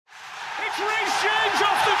Reece James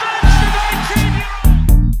off the bench, the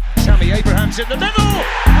 19-year-old. Tammy Abraham's in the middle,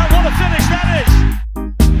 and what a finish that is.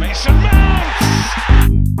 Mason Mount.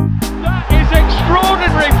 That is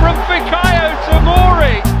extraordinary from Fikayo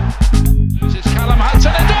Tomori. Loses Callum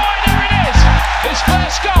Hudson, and there it is. His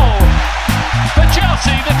first goal for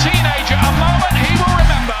Chelsea, the teenager, a moment he will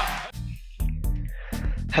remember.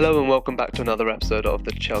 Hello and welcome back to another episode of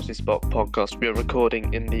the Chelsea Spot podcast. We are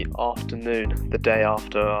recording in the afternoon, the day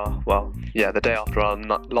after our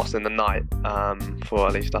loss in the night. For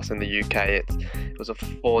at least us in the UK, it was a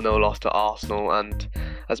 4-0 loss to Arsenal, and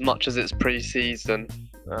as much as it's pre-season,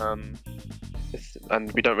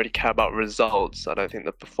 and we don't really care about results, I don't think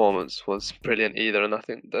the performance was brilliant either, and I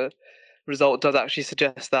think the result does actually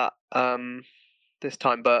suggest that this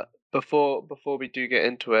time. But before we do get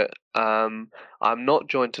into it, I'm not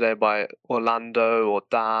joined today by Orlando or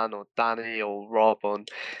Dan or Danny or Rob, and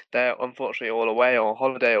they're unfortunately all away or on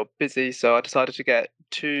holiday or busy. So I decided to get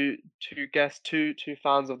two guests, two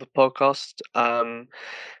fans of the podcast,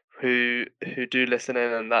 who do listen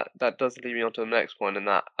in, and that does lead me on to the next point. And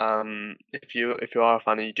that if you are a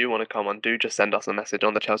fan and you do want to come on, do just send us a message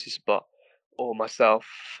on the Chelsea Spot or myself,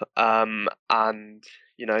 and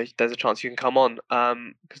there's a chance you can come on.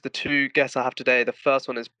 Because the two guests I have today, the first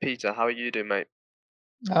one is Peter. How are you doing, mate?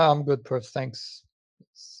 I'm good, Perth. Thanks.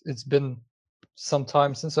 It's been some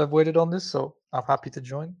time since I've waited on this, so I'm happy to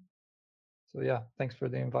join. So yeah, thanks for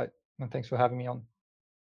the invite and thanks for having me on.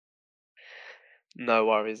 No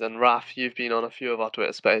worries. And Raf, you've been on a few of our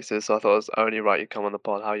Twitter spaces, so I thought it was only right you come on the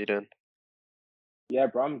pod. How are you doing? Yeah,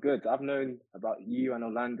 bro, I'm good. I've known about you and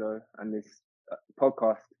Orlando and this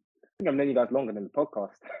podcast. I think I've known you guys longer than the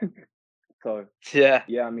podcast. So Yeah,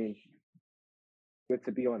 I mean, good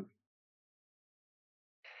to be on.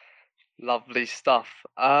 lovely stuff.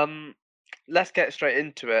 Let's get straight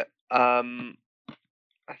into it. I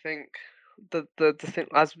think the thing,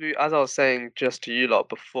 as I was saying just to you lot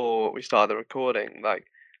before we started the recording, like,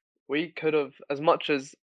 we could have, as much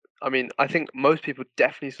as, I think most people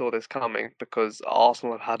definitely saw this coming, because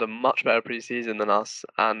Arsenal have had a much better pre-season than us,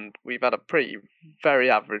 and we've had a very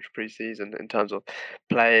average pre-season in terms of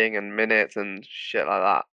playing and minutes and shit like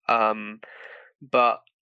that.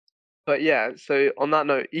 But yeah, so on that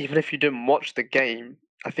note, even if you didn't watch the game,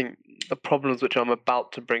 I think the problems which I'm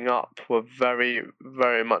about to bring up were very,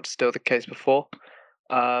 very much still the case before.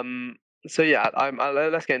 So yeah,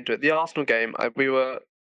 let's get into it. The Arsenal game, we were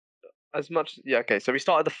okay. So we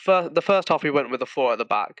started the first half. We went with a 4 at the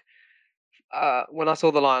back. When I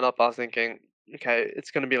saw the lineup, I was thinking, okay,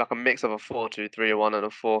 it's going to be like a mix of a 4-2-3-1 and a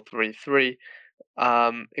 4-3-3.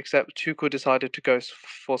 Except Tuchel decided to go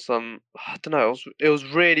for some, I don't know, it was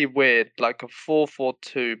really weird, like a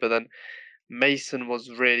 4-4-2, but then Mason was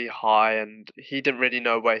really high and he didn't really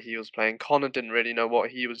know where he was playing. Connor didn't really know what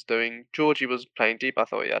he was doing. Georgie was playing deep. I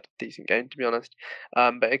thought he had a decent game, to be honest.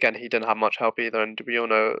 But again, he didn't have much help either, and we all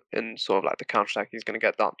know in sort of like the counter attack he's going to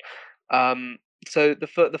get done. So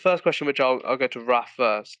the first question, which I'll go to Raf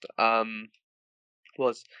first,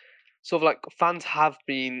 was sort of like, fans have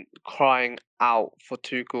been crying out for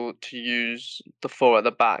Tuchel to use the 4 at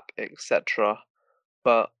the back, etc.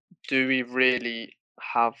 But do we really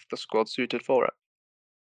have the squad suited for it?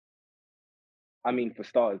 I mean, for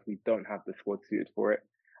starters, we don't have the squad suited for it.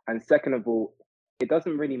 And second of all, it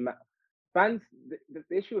doesn't really matter. Fans,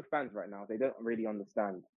 the issue with fans right now, they don't really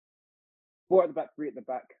understand. 4 at the back, 3 at the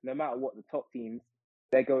back, no matter what, the top teams,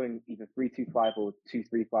 they're going either 3-2-5 or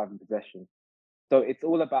 2-3-5 in possession. So it's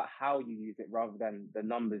all about how you use it rather than the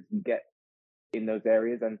numbers you get in those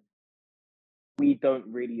areas. And we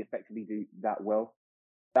don't really effectively do that well.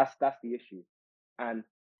 That's the issue. And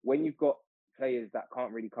when you've got players that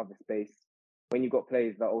can't really cover space, when you've got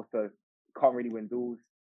players that also can't really win duels,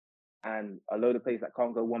 and a load of players that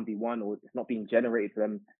can't go 1v1 or it's not being generated for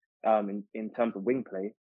them in terms of wing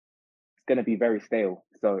play, it's going to be very stale.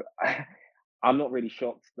 So I'm not really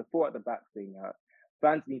shocked. The 4 at the back thing,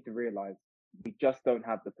 fans need to realise we just don't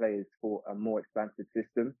have the players for a more expansive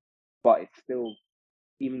system, but it's still,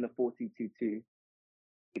 even the 4-2-2-2,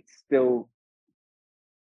 it's still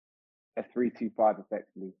a 3-2-5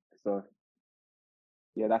 effectively. So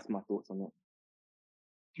yeah, that's my thoughts on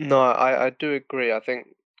it. No, I do agree. I'll bring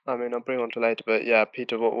on to later, but yeah,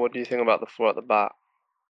 Peter, what do you think about the 4 at the back?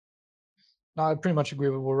 No, I pretty much agree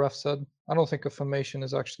with what Raf said. I don't think a formation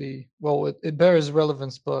is actually, well, it bears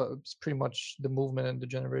relevance, but it's pretty much the movement and the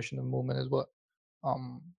generation of movement is what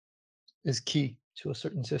is key to a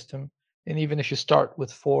certain system. And even if you start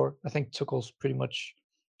with 4, I think Tuchel's pretty much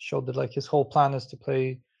showed that like his whole plan is to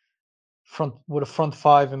play with a front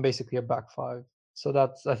 5 and basically a back 5.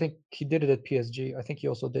 So I think he did it at PSG. I think he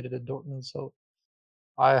also did it at Dortmund. So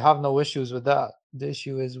I have no issues with that. The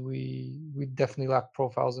issue is we definitely lack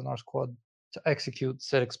profiles in our squad to execute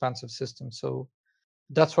said expansive system. So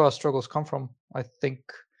that's where our struggles come from. I think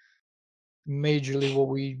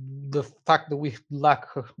majorly the fact that we lack,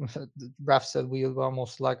 Raf said we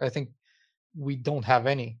almost lack. I think we don't have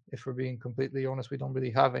any. If we're being completely honest, we don't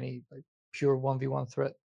really have any like pure 1v1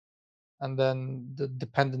 threat. And then the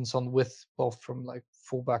dependence on width, both from like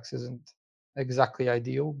fullbacks, isn't exactly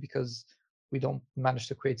ideal because we don't manage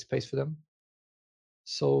to create space for them.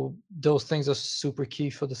 So those things are super key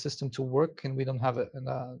for the system to work, and we don't have it, and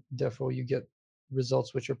therefore you get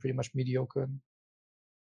results which are pretty much mediocre and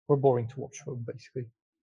or boring to watch, basically.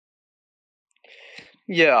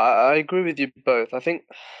 Yeah, I agree with you both. I think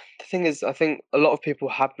the thing is, I think a lot of people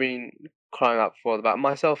have been crying out for the back,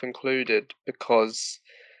 myself included, because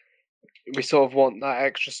we sort of want that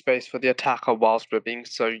extra space for the attacker whilst we're being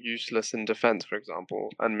so useless in defence, for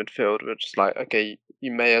example, and midfield. We're just like, okay,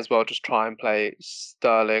 you may as well just try and play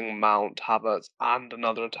Sterling, Mount, Havertz, and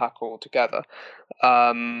another attacker all together.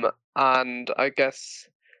 And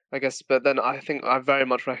but then I think I very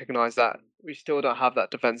much recognise that we still don't have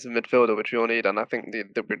that defensive midfielder which we all need, and I think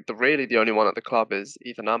the really the only one at the club is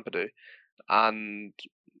Ethan Ampadu, and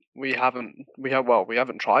we haven't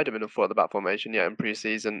tried him in a four at the back formation yet in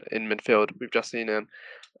pre-season in midfield. We've just seen him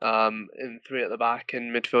in three at the back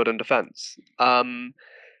in midfield and defence.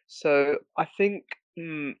 So I think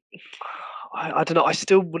I don't know. I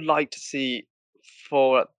still would like to see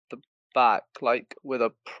four at the back, like with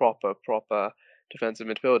a proper defensive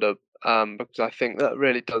midfielder, because I think that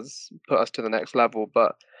really does put us to the next level.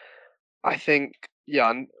 But I think,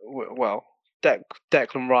 yeah, well,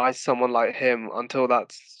 Declan Rice, someone like him, until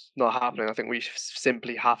that's not happening, I think we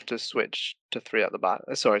simply have to switch to three at the back.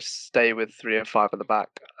 Sorry, stay with 3 and 5 at the back.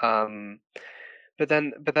 But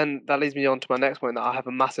then that leads me on to my next point, that I have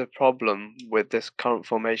a massive problem with this current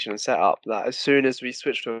formation and setup. That as soon as we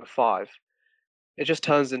switch to a 5, it just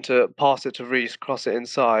turns into pass it to Reece, cross it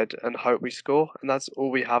inside, and hope we score, and that's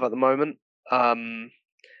all we have at the moment.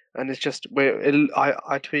 And it's just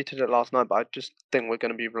I tweeted it last night, but I just think we're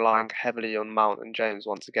going to be relying heavily on Mount and James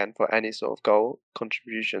once again for any sort of goal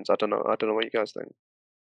contributions. I don't know what you guys think.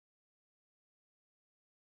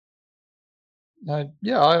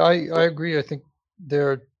 Yeah, I agree. I think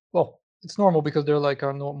they're well. It's normal because they're like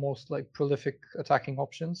our most like prolific attacking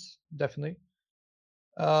options, definitely.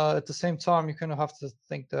 At the same time, you kind of have to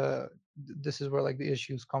think that this is where like the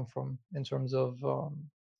issues come from in terms of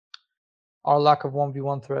our lack of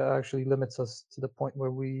 1v1 threat actually limits us to the point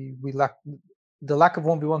where we lack the lack of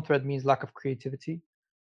 1v1 threat means lack of creativity.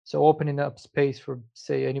 So opening up space for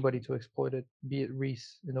say anybody to exploit it, be it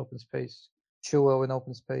Reece in open space, Chilwell in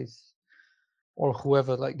open space, or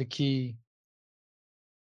whoever like the key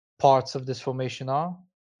parts of this formation are.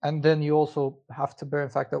 And then you also have to bear in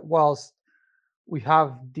fact that whilst we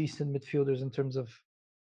have decent midfielders in terms of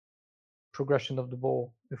progression of the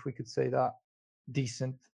ball, if we could say that,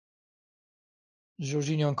 decent.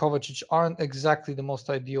 Jorginho and Kovacic aren't exactly the most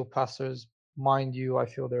ideal passers. Mind you, I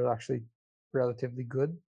feel they're actually relatively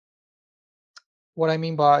good. What I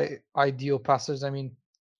mean by ideal passers, I mean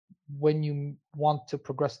when you want to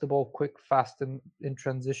progress the ball quick, fast, and in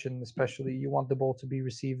transition, especially, you want the ball to be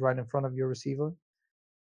received right in front of your receiver.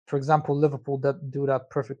 For example, Liverpool that do that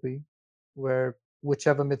perfectly, where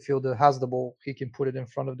whichever midfielder has the ball, he can put it in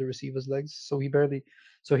front of the receiver's legs. So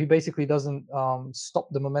he basically doesn't stop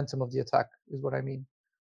the momentum of the attack, is what I mean.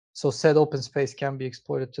 So said open space can be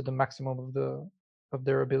exploited to the maximum of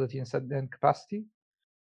their ability and capacity.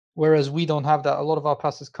 Whereas we don't have that. A lot of our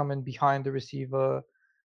passes come in behind the receiver,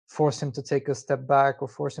 force him to take a step back or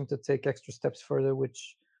force him to take extra steps further,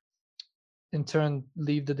 which in turn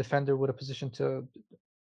leave the defender with a position to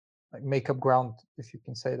like make up ground, if you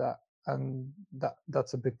can say that. And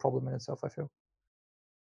that's a big problem in itself, I feel.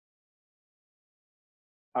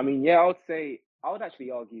 I mean, yeah, I would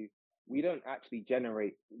actually argue we don't actually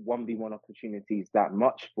generate 1v1 opportunities that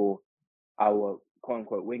much for our quote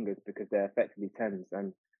unquote wingers because they're effectively tens.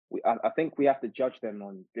 And I think we have to judge them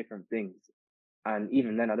on different things. And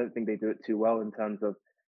even then, I don't think they do it too well in terms of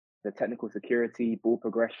the technical security, ball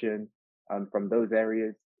progression from those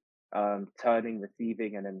areas, turning,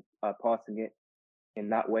 receiving, and then passing it in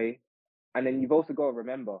that way. And then you've also got to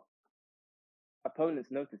remember, opponents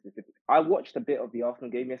notice this. I watched a bit of the Arsenal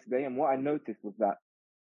game yesterday, and what I noticed was that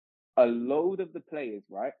a load of the players,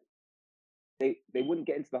 right, they wouldn't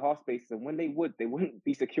get into the half spaces, and when they wouldn't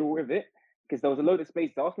be secure with it because there was a load of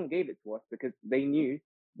space. Arsenal gave it to us because they knew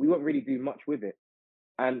we wouldn't really do much with it.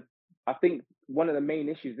 And I think one of the main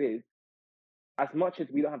issues is, as much as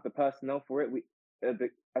we don't have the personnel for it,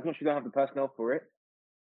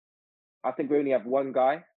 I think we only have one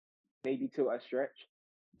guy, maybe two at a stretch,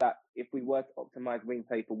 that if we were to optimize wing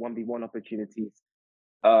play for 1v1 opportunities,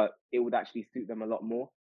 it would actually suit them a lot more.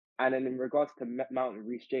 And then in regards to Mount and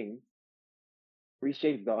Reece James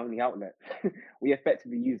is our only outlet. We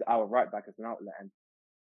effectively use our right back as an outlet, and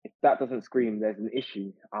if that doesn't scream there's an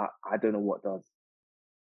issue, I don't know what does.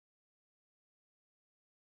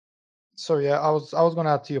 So yeah, I was going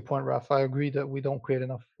to add to your point, Raf. I agree that we don't create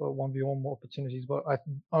enough 1v1 opportunities, but I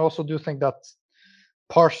also do think that's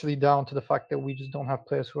partially down to the fact that we just don't have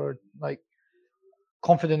players who are like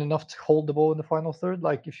confident enough to hold the ball in the final third.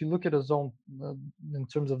 Like if you look at a zone in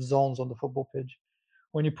terms of zones on the football pitch,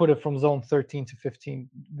 when you put it from zone 13 to 15,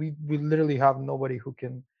 we literally have nobody who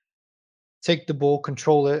can take the ball,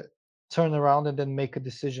 control it, turn around, and then make a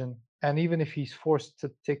decision. And even if he's forced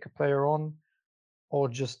to take a player on or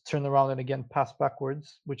just turn around and again pass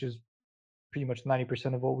backwards, which is pretty much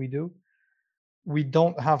 90% of what we do, we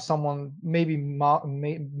don't have someone, maybe Mount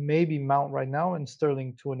right now and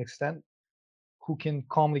Sterling to an extent, who can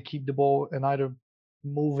calmly keep the ball and either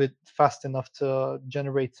move it fast enough to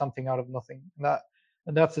generate something out of nothing.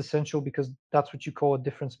 And that's essential because that's what you call a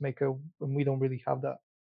difference maker, and we don't really have that.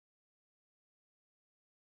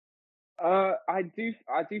 I do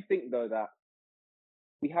think though that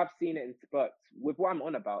we have seen it in spurts. With what I'm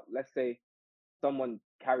on about, let's say someone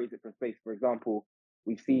carries it from space. For example,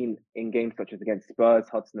 we've seen in games such as against Spurs,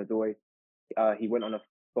 Hudson-Odoi, he went on a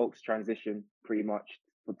Volks transition pretty much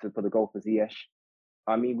for the goal for Ziyech.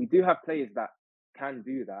 I mean, we do have players that can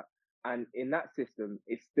do that, and in that system,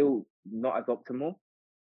 it's still not as optimal.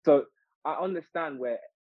 So I understand why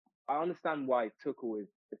Tuchel is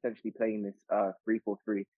essentially playing this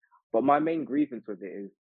 3-4-3, but my main grievance with it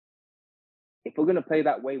is if we're going to play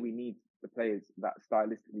that way, we need the players that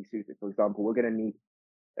stylistically suit it. For example, we're going to need,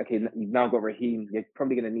 okay, you've now got Raheem. You're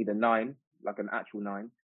probably going to need a 9, like an actual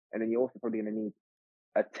 9. And then you're also probably going to need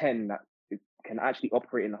a 10 that can actually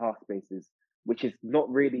operate in the half spaces, which is not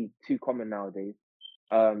really too common nowadays.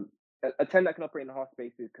 A 10 that can operate in the half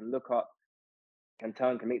spaces, can look up, can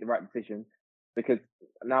turn, can make the right decision. Because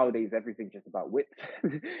nowadays, everything's just about width.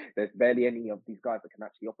 There's barely any of these guys that can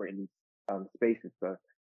actually operate in these spaces. So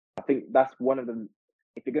I think that's one of them.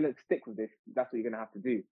 If you're going to stick with this, that's what you're going to have to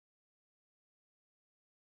do.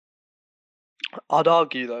 I'd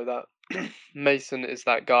argue though that Mason is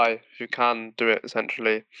that guy who can do it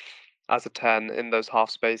essentially as a 10 in those half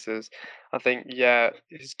spaces. I think, yeah,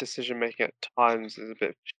 his decision making at times is a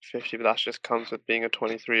bit 50, but that just comes with being a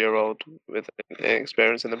 23-year-old with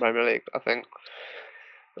experience in the Premier League.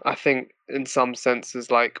 I think in some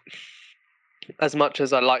senses, like, as much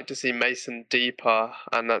as I like to see Mason deeper,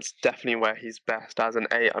 and that's definitely where he's best as an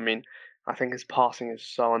 8, I mean, I think his passing is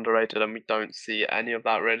so underrated and we don't see any of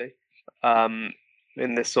that really.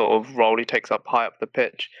 In this sort of role he takes up high up the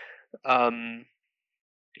pitch.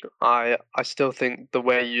 I still think the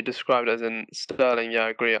way you described it as in Sterling, yeah, I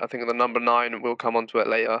agree. I think the number 9, we'll come onto it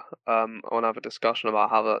later. I want to have a discussion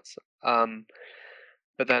about Havertz.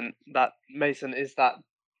 But then that Mason is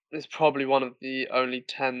probably one of the only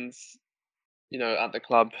 10s, at the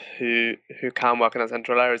club who can work in the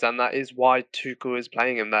central areas, and that is why Tuchel is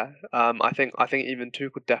playing him there. I think even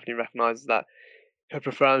Tuchel definitely recognises that he'd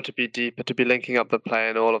prefer him to be deeper, to be linking up the play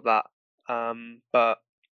and all of that. But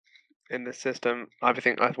in this system, I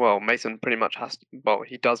think Mason pretty much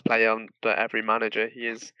he does play under every manager. He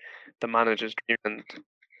is the manager's dream, and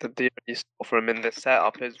the only spot for him in this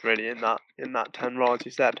setup is really in that 10 role, as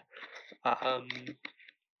you said.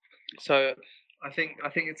 So I think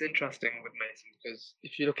it's interesting with Mason because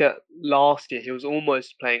if you look at last year, he was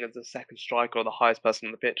almost playing as the second striker or the highest person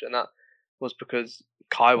on the pitch, and that was because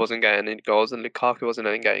Kai wasn't getting any goals and Lukaku wasn't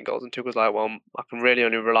getting goals, and Tuchel was like, well, I can really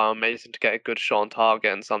only rely on Mason to get a good shot on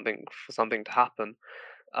target and something to happen.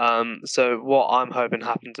 So what I'm hoping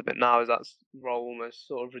happens a bit now is that role almost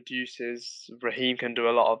sort of reduces. Raheem can do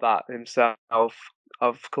a lot of that himself.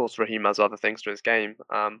 Of course, Raheem has other things to his game.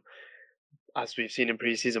 As we've seen in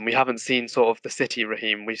pre-season, we haven't seen sort of the City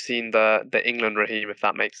Raheem. We've seen the England Raheem, if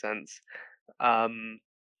that makes sense.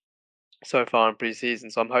 So far in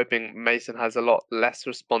pre-season, so I'm hoping Mason has a lot less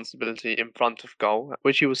responsibility in front of goal,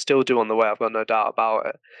 which he will still do on the way. I've got no doubt about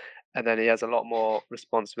it. And then he has a lot more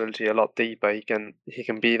responsibility, a lot deeper. He can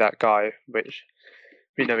be that guy, which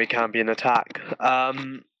we know he can be in attack.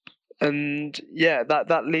 And yeah,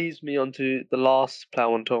 that leads me on to the last player I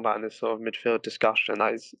want to talk about in this sort of midfield discussion.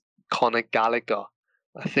 That is Conor Gallagher.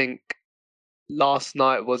 I think last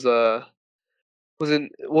night was a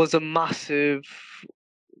massive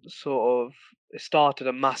sort of, it started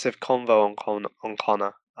a massive convo on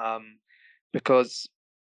Conor, because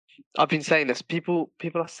I've been saying this. People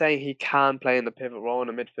are saying he can play in the pivot role in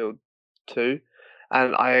the midfield 2,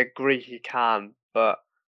 and I agree he can, but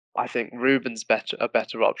I think Ruben's a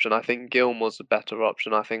better option. I think Gilmore's a better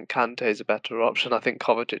option. I think Kante's a better option. I think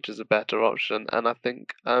Kovacic is a better option, and I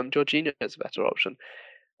think Jorginho is a better option.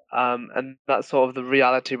 And that's sort of the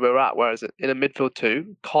reality we're at. Whereas in a midfield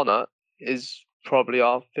 2, Connor is probably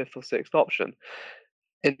our 5th or 6th option.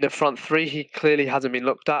 In the front 3, he clearly hasn't been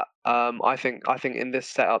looked at. I think in this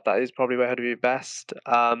setup that is probably where he'd be best.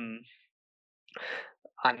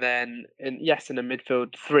 And then in the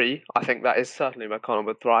midfield 3, I think that is certainly where Connor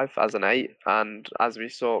would thrive as an 8, and as we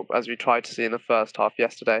tried to see in the first half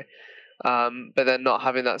yesterday. But then not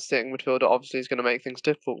having that sitting midfielder obviously is going to make things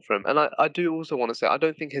difficult for him. And I do also want to say, I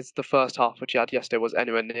don't think the first half which he had yesterday was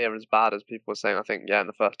anywhere near as bad as people were saying. I think, in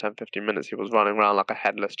the first 10, 15 minutes he was running around like a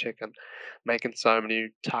headless chicken, making so many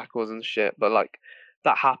tackles and shit. But like,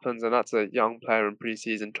 that happens, and that's a young player in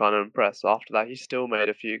pre-season trying to impress. After that, he still made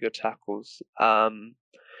a few good tackles.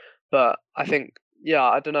 But I think,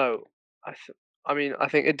 I don't know. I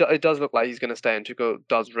think it does look like he's going to stay, and Tuchel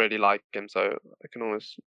does really like him. So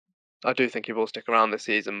I do think he will stick around this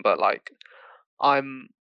season. But like, I'm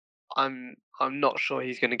not sure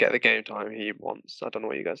he's going to get the game time he wants. I don't know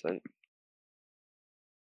what you guys think.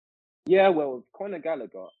 Yeah, well, Conor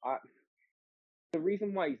Gallagher, the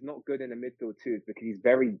reason why he's not good in the midfield 2 is because he's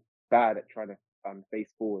very bad at trying to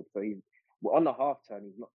face forward. So he's on the half turn.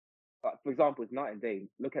 He's not. For example, it's night and day.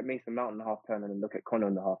 Look at Mason Mount on the half turn, and then look at Conor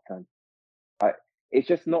on the half turn. It's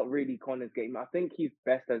just not really Conor's game. I think he's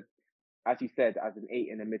best as you said, as an 8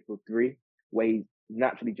 in the midfield 3, where he's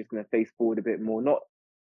naturally just going to face forward a bit more. More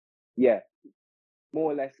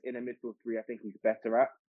or less in a midfield 3. I think he's better at,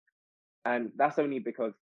 and that's only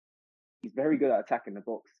because he's very good at attacking the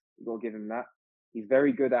box. You got to give him that. He's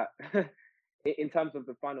very good at, in terms of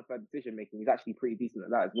the final third decision making, he's actually pretty decent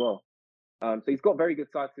at that as well. So he's got very good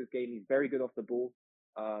sides to his game. He's very good off the ball,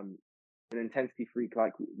 an intensity freak,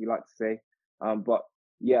 like we like to say. But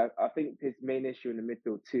yeah, I think his main issue in the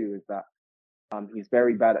midfield 2 is that he's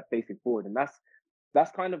very bad at facing forward, and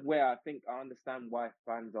that's kind of where I think I understand why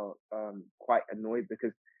fans are quite annoyed,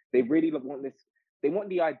 because they really want this. They want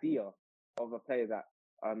the idea of a player that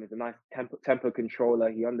is a nice tempo controller.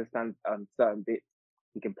 He understands certain bits.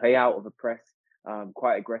 He can play out of a press,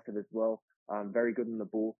 quite aggressive as well. Very good on the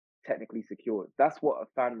ball, technically secure. That's what a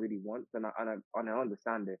fan really wants, and I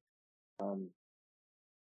understand it.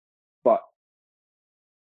 But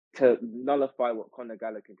to nullify what Conor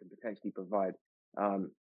Gallagher can potentially provide,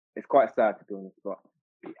 it's quite sad, to be honest. But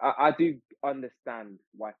I do understand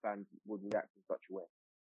why fans would react in such a way.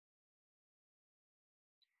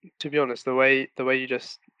 To be honest, the way you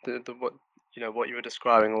just what you were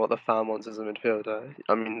describing, or what the fan wants as a midfielder,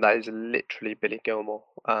 I mean, that is literally Billy Gilmour.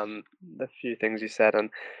 The few things you said, and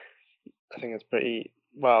I think it's pretty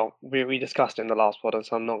well. We discussed it in the last pod,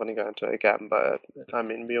 so I'm not going to go into it again. But I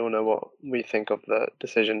mean, we all know what we think of the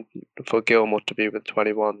decision for Gilmour to be with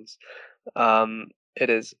 21s. It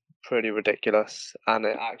is pretty ridiculous, and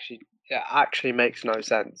it actually makes no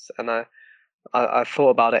sense. And I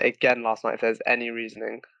thought about it again last night, if there's any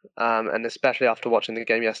reasoning, and especially after watching the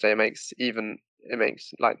game yesterday, it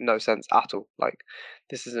makes like no sense at all. Like,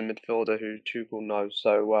 this is a midfielder who Tuchel knows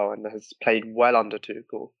so well and has played well under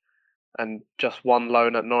Tuchel, and just one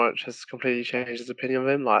loan at Norwich has completely changed his opinion of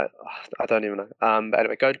him. Like, I don't even know. But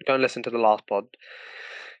anyway, go and listen to the last pod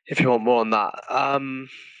if you want more on that.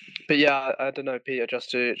 But yeah, I don't know, Peter.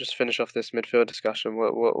 Just to finish off this midfield discussion,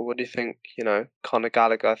 what do you think? Conor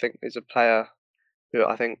Gallagher, I think, is a player who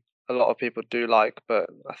I think a lot of people do like, but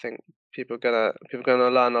I think people are gonna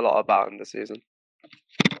learn a lot about him this season.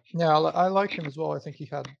 Yeah, I like him as well. I think he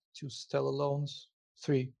had 2 stellar loans,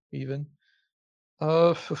 3 even.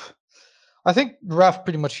 I think Raf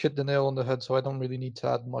pretty much hit the nail on the head, so I don't really need to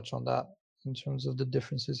add much on that in terms of the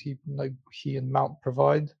differences he and Mount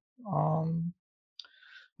provide.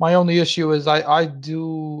 My only issue is I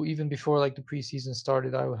do, even before like the preseason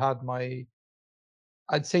started, I had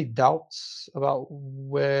I'd say doubts about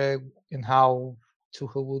where and how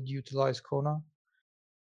Tuchel would utilize Kona.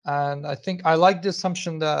 And I think I like the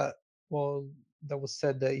assumption that was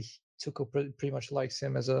said that Tuchel pretty much likes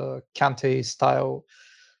him as a Kante style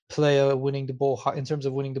player, winning the ball high, in terms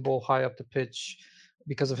of winning the ball high up the pitch,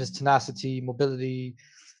 because of his tenacity, mobility,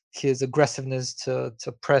 his aggressiveness to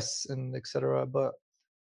press and etc. But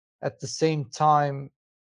at the same time,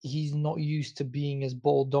 he's not used to being as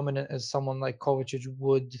ball dominant as someone like Kovacic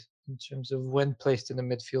would, in terms of when placed in the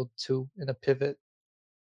midfield too, in a pivot.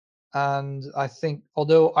 And I think,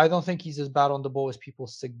 although I don't think he's as bad on the ball as people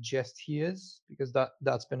suggest he is, because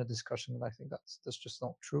that's been a discussion, and I think that's just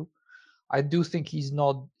not true. I do think he's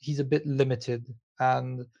a bit limited,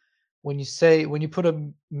 and when you put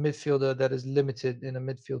a midfielder that is limited in a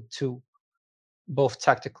midfield 2, both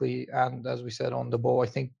tactically and, as we said, on the ball, I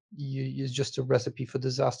think is just a recipe for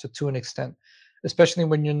disaster to an extent, especially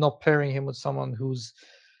when you're not pairing him with someone who's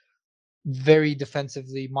very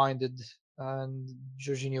defensively minded. And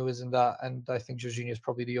Jorginho isn't that, and I think Jorginho is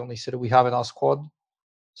probably the only sitter we have in our squad,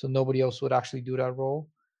 so nobody else would actually do that role.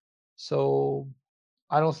 So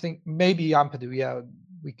I don't think, maybe Ampadu, yeah,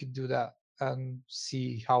 we could do that and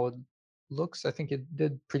see how it looks. I think it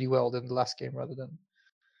did pretty well in the last game rather than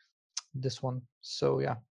this one. So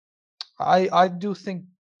yeah, I do think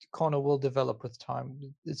Connor will develop with time.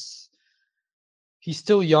 He's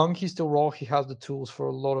still young, he's still raw, he has the tools for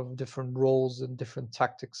a lot of different roles and different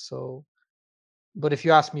tactics. So, but if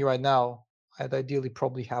you ask me right now, I'd ideally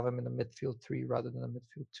probably have him in a midfield 3 rather than a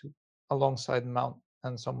midfield 2, alongside Mount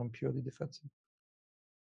and someone purely defensive.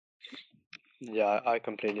 Yeah, I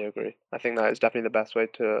completely agree. I think that is definitely the best way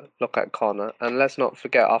to look at Connor. And let's not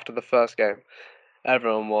forget, after the first game,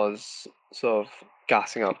 everyone was sort of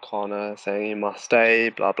gassing up Connor, saying he must stay,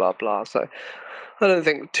 blah, blah, blah. So I don't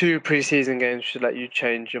think 2 preseason games should let you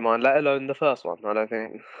change your mind, let alone the first one. I don't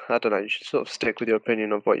know, you should sort of stick with your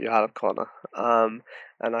opinion of what you had of Connor. And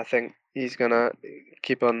I think he's going to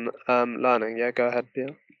keep on learning. Yeah, go ahead,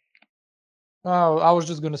 Pia. Oh, I was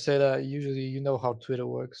just going to say that usually you know how Twitter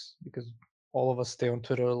works, because all of us stay on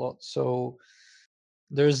Twitter a lot. So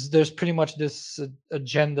there's pretty much this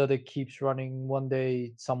agenda that keeps running. One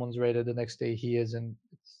day someone's rated, the next day he isn't.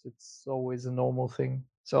 It's always a normal thing.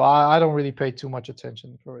 So I don't really pay too much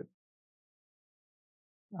attention for it.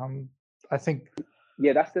 I think.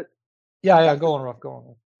 Yeah, that's the. Yeah. Go on, Ruff. Go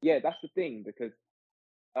on. Yeah, that's the thing, because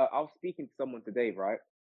I was speaking to someone today, right,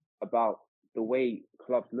 about the way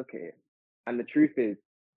clubs look at it, and the truth is,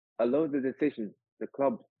 a lot of the decisions the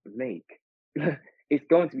clubs make, it's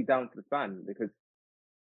going to be down to the fan, because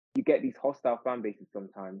you get these hostile fan bases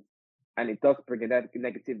sometimes, and it does bring a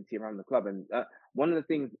negativity around the club. And one of the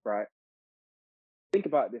things, right, think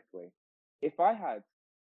about it this way: if I had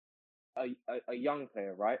a young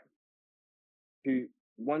player, right, who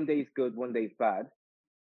one day is good, one day is bad,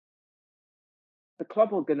 the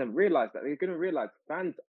club are gonna realize that. They're gonna realize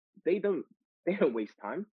fans, they don't waste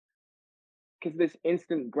time, because this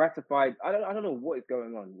instant gratified. I don't know what is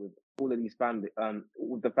going on with all of these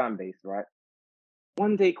with the fan base, right?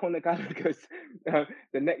 One day Conor Gallagher goes,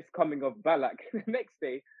 the next coming of Balak. The next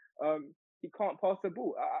day, he can't pass the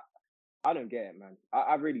ball. I don't get it, man.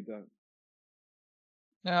 I really don't.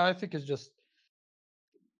 Yeah, I think it's just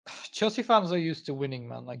Chelsea fans are used to winning,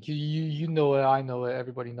 man. Like you know it, I know it,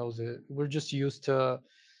 everybody knows it. We're just used to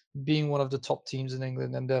being one of the top teams in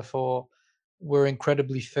England, and therefore we're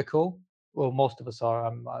incredibly fickle. Well, most of us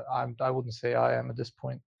are. I wouldn't say I am at this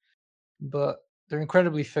point, but they're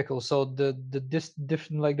incredibly fickle. So the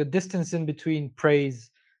distance in between praise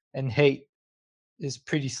and hate is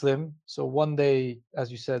pretty slim. So one day,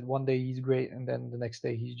 as you said, one day he's great, and then the next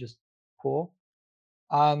day he's just poor.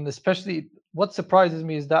 And especially, what surprises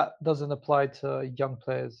me is that doesn't apply to young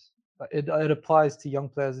players. It applies to young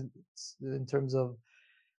players in terms of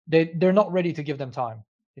they're not ready to give them time.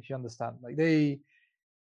 If you understand, like they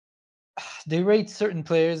rate certain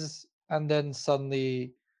players, and then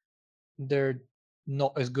suddenly they're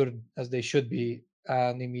not as good as they should be,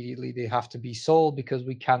 and immediately they have to be sold because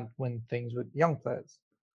we can't win things with young players.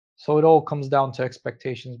 So it all comes down to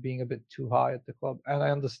expectations being a bit too high at the club, and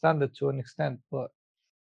I understand it to an extent, but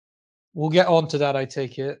we'll get on to that, I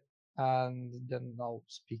take it, and then I'll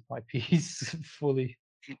speak my piece fully.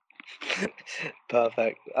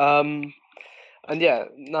 Perfect. And yeah,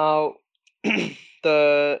 now I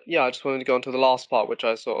just wanted to go on to the last part, which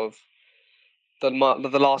I sort of the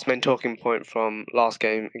last main talking point from last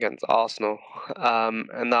game against Arsenal,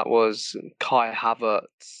 and that was Kai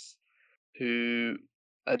Havertz, who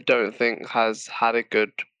I don't think has had a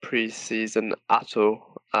good pre-season at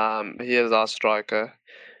all. He is our striker.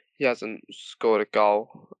 He hasn't scored a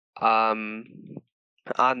goal. And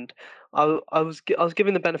I was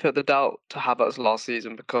giving the benefit of the doubt to Havertz last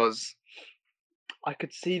season because I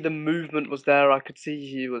could see the movement was there. I could see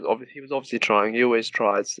he was obviously trying. He always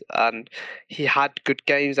tries, and he had good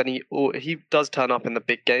games, and he does turn up in the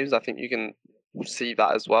big games. I think you can see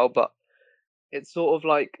that as well. But it's sort of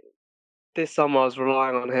like this summer I was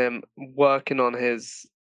relying on him, working on his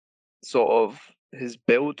sort of his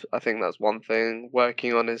build. I think that's one thing.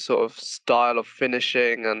 Working on his sort of style of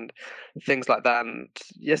finishing and things like that, and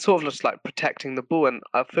yeah, sort of just like protecting the ball. And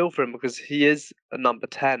I feel for him because he is a number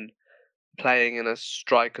 10 playing in a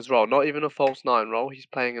striker's role, not even a false 9 role. He's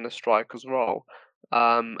playing in a striker's role,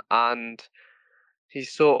 and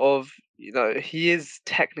he's sort of he is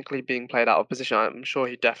technically being played out of position. I'm sure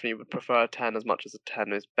he definitely would prefer a 10 as much as a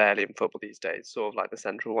 10 is barely in football these days, sort of like the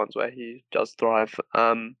central ones where he does thrive.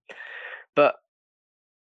 But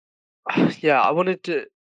yeah, I wanted to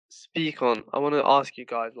ask you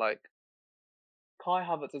guys, like, Kai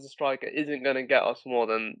Havertz as a striker isn't going to get us more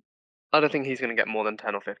than, I don't think he's going to get more than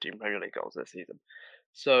 10 or 15 Premier League goals this season.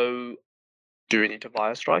 So, do we need to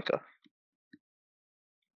buy a striker?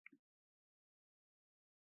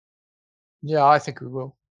 Yeah, I think we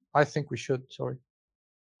will. I think we should. Sorry.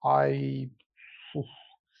 Oof.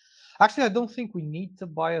 Actually, I don't think we need to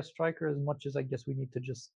buy a striker as much as I guess we need to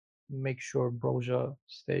just make sure Broja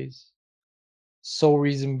stays. Sole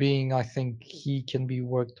reason being, I think he can be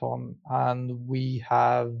worked on, and we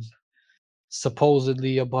have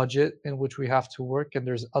supposedly a budget in which we have to work, and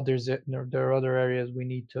there are other areas we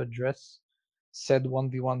need to address. Said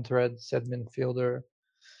 1v1 thread, said midfielder,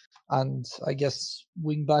 and I guess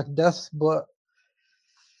wing back depth. But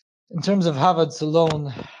in terms of Havertz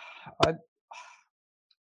alone,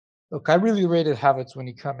 I really rated Havertz when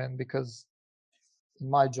he came in because in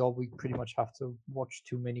my job we pretty much have to watch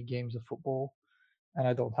too many games of football, and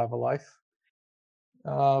I don't have a life.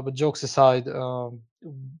 But jokes aside,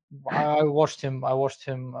 I watched him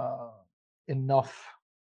enough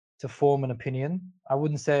to form an opinion. I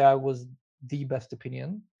wouldn't say I was the best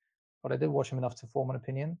opinion, but I did watch him enough to form an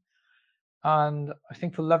opinion. And I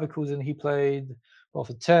think for Leverkusen, he played well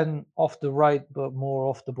for 10 off the right, but more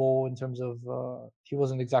off the ball in terms of he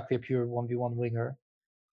wasn't exactly a pure 1v1 winger,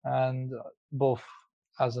 and both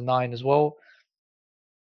as a 9 as well.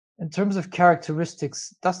 In terms of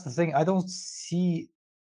characteristics, that's the thing. I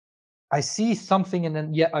see something and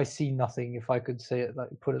then yet I see nothing, if I could say it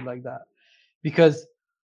put it like that. Because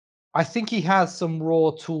I think he has some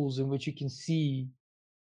raw tools in which you can see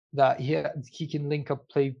that he can link up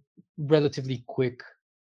play relatively quick.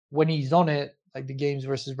 When he's on it, like the games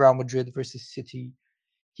versus Real Madrid versus City,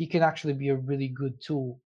 he can actually be a really good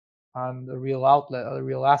tool and a real outlet, a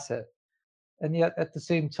real asset. And yet at the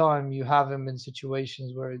same time, you have him in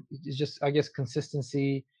situations where it's just, I guess,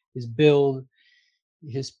 consistency, his build,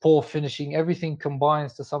 his poor finishing, everything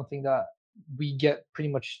combines to something that we get pretty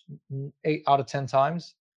much 8 out of 10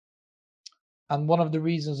 times. And one of the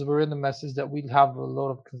reasons we're in the mess is that we have a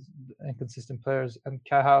lot of inconsistent players, and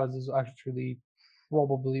Kai Havertz is actually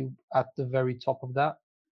probably at the very top of that.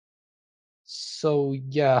 So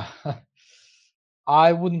yeah,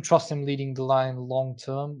 I wouldn't trust him leading the line long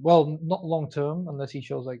term. Well, not long term unless he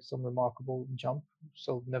shows like some remarkable jump.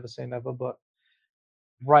 So never say never, but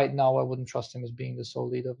right now I wouldn't trust him as being the sole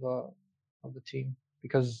leader of the team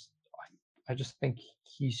because I just think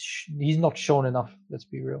he's not shown enough. Let's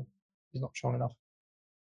be real, he's not shown enough.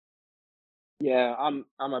 Yeah, I'm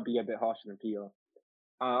gonna be a bit harsher than Peter.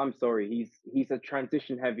 I'm sorry. He's a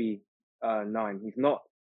transition heavy 9. He's not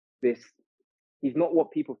this. He's not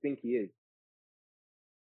what people think he is.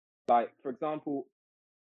 Like for example,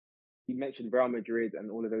 you mentioned Real Madrid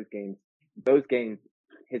and all of those games. Those games,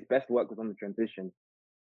 his best work was on the transition,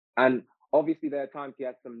 and obviously there are times he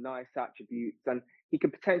has some nice attributes, and he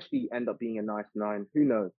could potentially end up being a nice 9. Who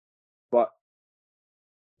knows? But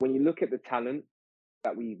when you look at the talent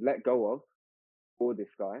that we've let go of for this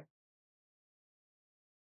guy,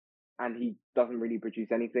 and he doesn't really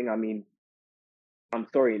produce anything. I mean, I'm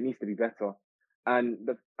sorry, it needs to be better. And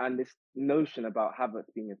this notion about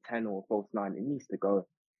Havertz being a 10 or a false 9, it needs to go.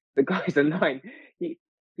 The guy's a 9. He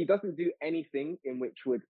doesn't do anything in which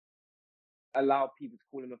would allow people to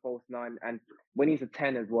call him a false 9. And when he's a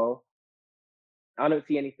 10 as well, I don't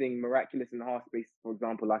see anything miraculous in the half space, for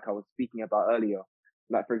example, like I was speaking about earlier.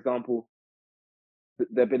 Like, for example,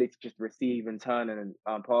 the ability to just receive and turn and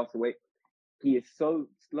pass away. He is so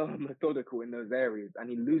slow and methodical in those areas, and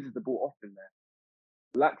he loses the ball often there.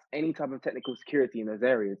 Lacks any type of technical security in those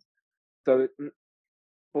areas. So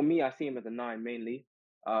for me, I see him as a 9 mainly.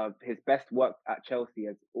 His best work at Chelsea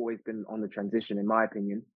has always been on the transition, in my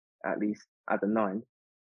opinion, at least as a 9.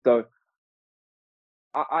 So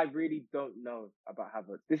I really don't know about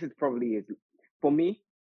Havertz. This is probably his. For me,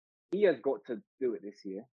 he has got to do it this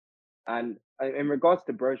year. And in regards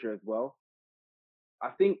to Broja as well, I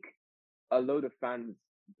think a load of fans,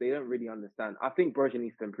 they don't really understand. I think Broja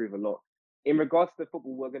needs to improve a lot. In regards to the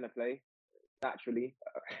football we're going to play, naturally,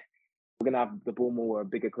 we're going to have the ball more, a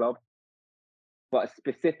bigger club. But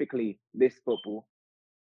specifically this football,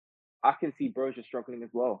 I can see Broja struggling as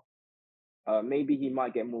well. Maybe he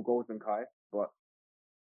might get more goals than Kai, but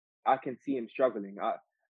I can see him struggling.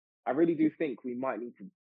 I really do think we might need to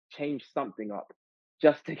change something up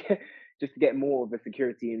just to get more of a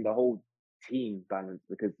security in the whole team balance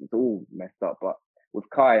because it's all messed up. But with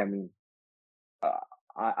Kai, I mean,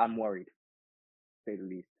 I'm worried, to say the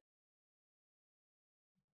least.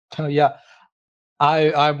 Yeah,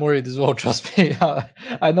 I'm worried as well. Trust me.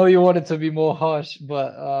 I know you wanted to be more harsh,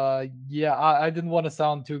 but yeah, I didn't want to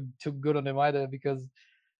sound too good on him either because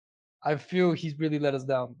I feel he's really let us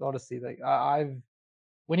down. Honestly, like I've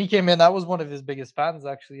when he came in, I was one of his biggest fans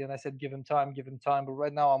actually, and I said give him time, give him time. But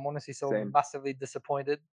right now, I'm honestly so Same. massively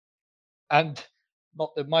disappointed, and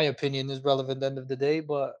not that my opinion is relevant at the end of the day,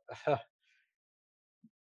 but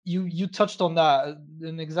you touched on that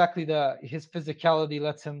and exactly that. His physicality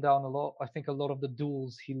lets him down a lot. I think a lot of the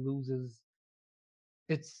duels he loses.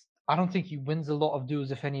 I don't think he wins a lot of duels,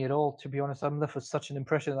 if any at all. To be honest, I'm left with such an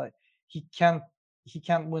impression that he can't he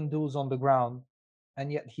can't win duels on the ground,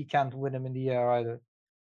 and yet he can't win them in the air either.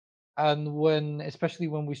 And especially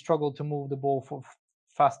when we struggle to move the ball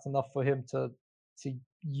fast enough for him to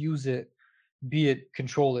use it, be it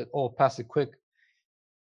control it or pass it quick,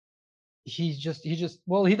 he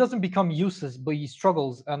doesn't become useless, but he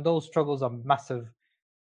struggles, and those struggles are massive.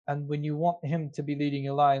 And when you want him to be leading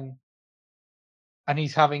a line, and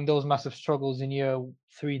he's having those massive struggles in year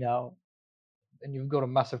 3 now, and you've got a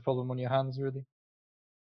massive problem on your hands, really.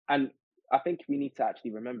 And I think we need to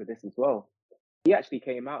actually remember this as well. He actually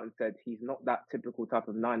came out and said he's not that typical type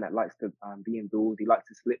of nine that likes to be in duels. He likes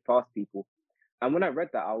to slip past people. And when I read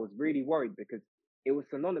that, I was really worried because it was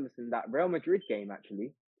synonymous in that Real Madrid game,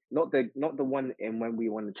 actually, not the one in when we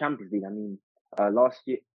won the Champions League. I mean, last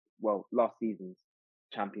season's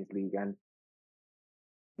Champions League, and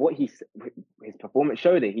what his performance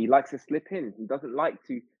showed it. He likes to slip in. He doesn't like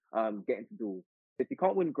to get into duels. If you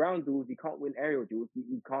can't win ground duels, you can't win aerial duels.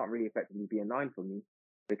 You can't really effectively be a nine for me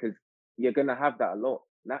because you're gonna have that a lot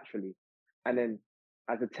naturally. And then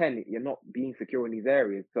as a 10, you're not being secure in these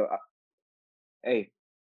areas. So, hey,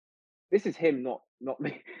 this is him, not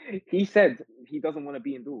me. He said he doesn't want to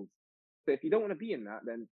be in duels. So if you don't want to be in that,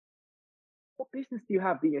 then what business do you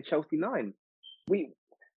have being a Chelsea nine? We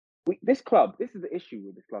this club, this is the issue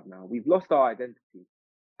with this club now. We've lost our identity.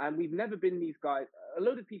 And we've never been these guys. A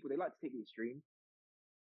load of people, they like to take the extreme.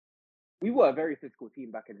 We were a very physical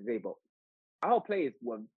team back in the day, but our players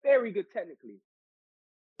were very good technically.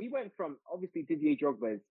 We went from obviously Didier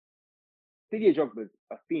Drogba's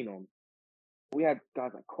a phenom. We had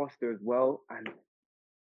guys like Costa as well, and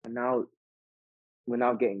now we're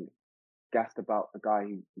now getting gassed about a guy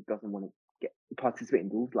who doesn't want to participate in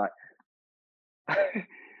duels. Like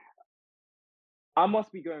I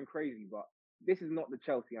must be going crazy, but this is not the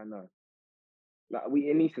Chelsea I know. Like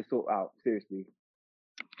it needs to sort out seriously.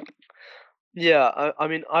 Yeah, I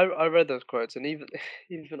mean, I read those quotes, and even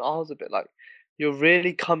even I was a bit like, you're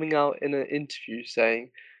really coming out in an interview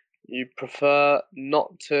saying you prefer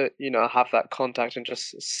not to, have that contact and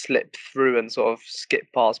just slip through and sort of skip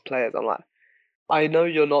past players. I'm like, I know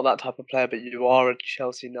you're not that type of player, but you are a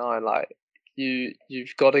Chelsea nine. Like,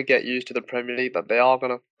 you've got to get used to the Premier League that they are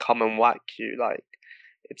gonna come and whack you. Like,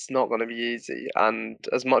 it's not going to be easy. And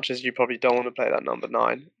as much as you probably don't want to play that number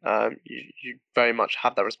 9, you very much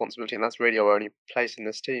have that responsibility, and that's really your only place in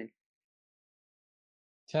this team.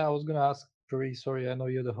 Yeah, I was gonna ask Puri, sorry, I know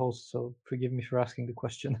you're the host, so forgive me for asking the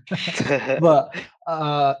question. But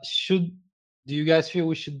do you guys feel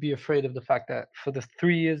we should be afraid of the fact that for the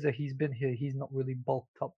 3 years that he's been here, he's not really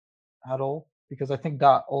bulked up at all? Because I think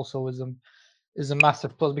that also is a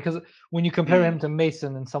massive plus. Because when you compare him to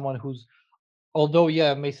Mason and someone who's, although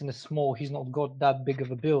yeah, Mason is small, he's not got that big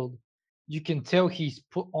of a build. You can tell he's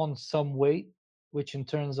put on some weight, which in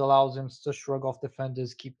turns allows him to shrug off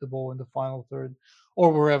defenders, keep the ball in the final third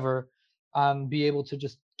or wherever, and be able to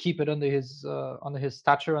just keep it under his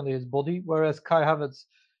stature, under his body. Whereas Kai Havertz,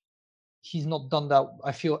 he's not done that,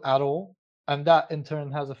 I feel, at all, and that in turn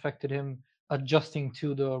has affected him adjusting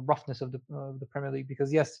to the roughness of the Premier League.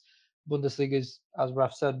 Because yes, Bundesliga is, as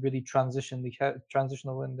Raf said, really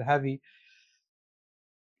transitional and heavy,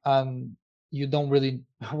 and you don't really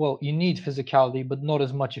you need physicality, but not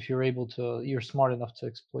as much if you're smart enough to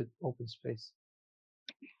exploit open space.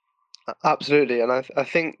 Absolutely, and I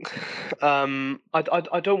think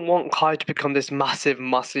I don't want Kai to become this massive,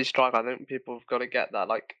 muscly striker. I think people have got to get that.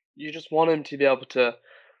 Like, you just want him to be able to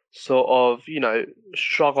sort of,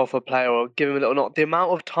 shrug off a player or give him a little knock. The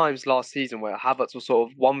amount of times last season where Havertz was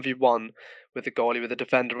sort of 1v1 with the goalie with a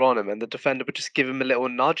defender on him, and the defender would just give him a little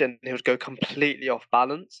nudge and he would go completely off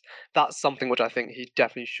balance. That's something which I think he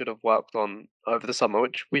definitely should have worked on over the summer,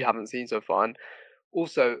 which we haven't seen so far. And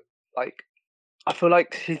also, like, I feel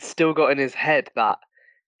like he's still got in his head that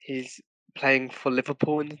he's playing for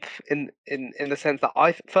Liverpool in the sense that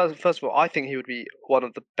first of all, I think he would be one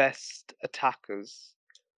of the best attackers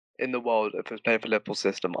in the world if he was playing for Liverpool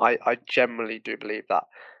system. I generally do believe that.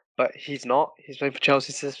 but he's not. He's playing for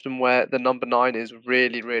Chelsea's system where the number 9 is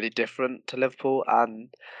really, really different to Liverpool. And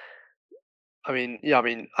I mean, yeah, I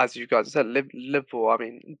mean, as you guys said, Liverpool, I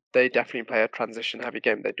mean, they definitely play a transition-heavy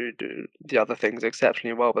game. They do the other things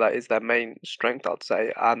exceptionally well, but that is their main strength, I'd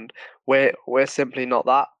say. And we're simply not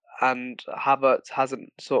that. And Havertz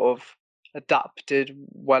hasn't sort of adapted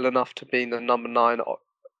well enough to being the number 9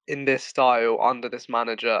 in this style under this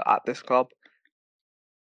manager at this club.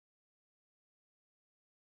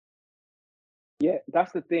 Yeah,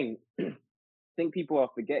 that's the thing. I think people are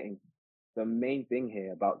forgetting the main thing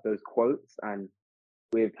here about those quotes and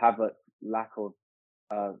with Havertz's lack of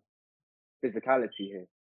physicality here.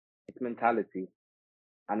 It's mentality.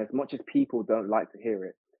 And as much as people don't like to hear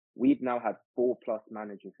it, we've now had 4+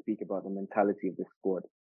 managers speak about the mentality of this squad.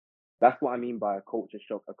 That's what I mean by a culture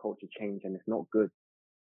shock, a culture change, and it's not good.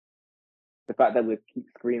 The fact that we keep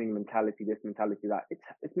screaming mentality, this mentality, that,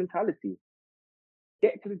 it's mentality.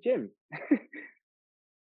 Get to the gym.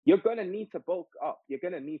 You're gonna need to bulk up. You're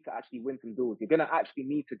gonna need to actually win some duels. You're gonna actually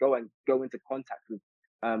need to go into contact with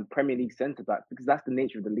Premier League centre backs because that's the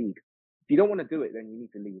nature of the league. If you don't want to do it, then you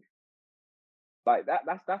need to leave. Like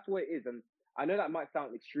that's what it is. And I know that might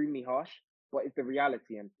sound extremely harsh, but it's the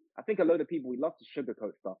reality. And I think a load of people, we love to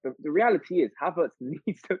sugarcoat stuff. The reality is Havertz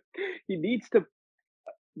needs to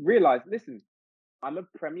realize, listen, I'm a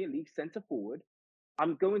Premier League centre forward.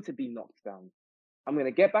 I'm going to be knocked down. I'm going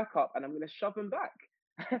to get back up and I'm going to shove him back.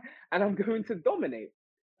 And I'm going to dominate.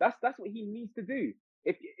 That's what he needs to do.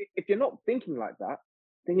 If you're not thinking like that,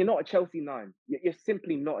 then you're not a Chelsea 9. You're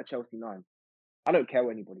simply not a Chelsea 9. I don't care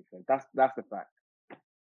what anybody says. That's the fact.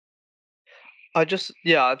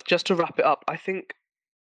 Just to wrap it up, I think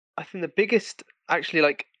the biggest actually,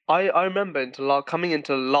 like, I remember coming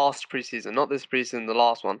into last preseason, not this preseason, the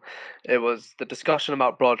last one. It was the discussion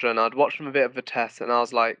about Brodger, and I'd watched him a bit of a test, and I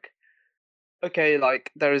was like, okay,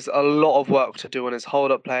 like there is a lot of work to do on his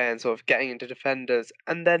hold-up play and sort of getting into defenders,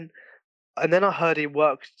 and then I heard he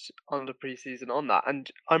worked on the preseason on that,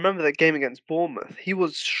 and I remember that game against Bournemouth. He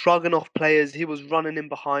was shrugging off players, he was running in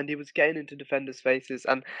behind, he was getting into defenders' faces,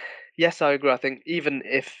 and yes, I agree. I think even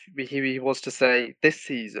if he was to say this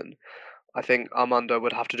season, I think Armando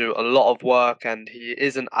would have to do a lot of work, and he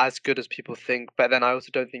isn't as good as people think. But then I also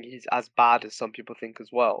don't think he's as bad as some people think as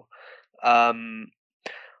well. Um,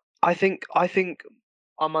 I think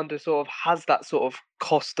Armando sort of has that sort of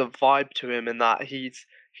Costa vibe to him, in that he's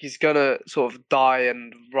gonna sort of die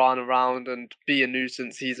and run around and be a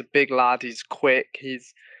nuisance. He's a big lad. He's quick.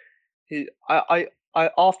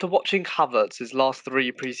 After watching Havertz's last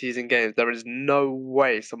 3 preseason games, there is no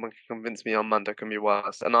way someone can convince me Armando can be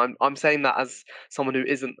worse. And I'm saying that as someone who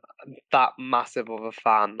isn't that massive of a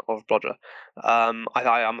fan of Brodger.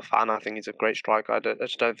 I am a fan. I think he's a great striker. I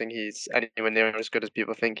just don't think he's anywhere near as good as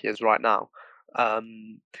people think he is right now.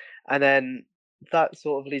 And then that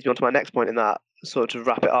sort of leads me on to my next point, in that, sort of to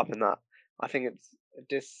wrap it up, in that I think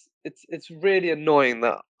it's really annoying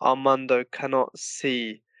that Armando cannot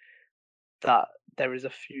see that there is a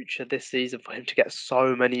future this season for him to get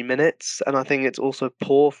so many minutes. And I think it's also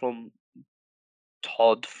poor from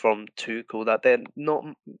Todd, from Tuchel, that they're not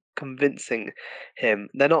convincing him.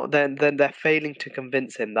 They're failing to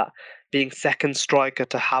convince him that being second striker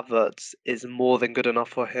to Havertz is more than good enough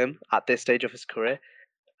for him at this stage of his career.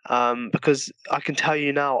 Because I can tell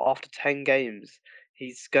you now, after 10 games,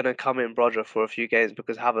 he's going to come in Brodger for a few games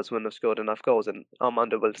because Havertz wouldn't have scored enough goals, and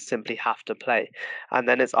Armando will simply have to play. And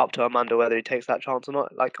then it's up to Armando whether he takes that chance or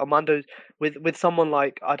not. Like Armando, with someone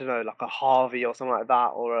like, I don't know, like a Harvey or something like that,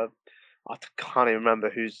 or I can't even remember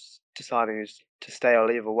who's deciding who's to stay or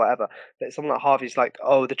leave or whatever. But someone like Harvey's like,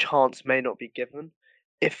 oh, the chance may not be given.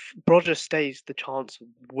 If Brodger stays, the chance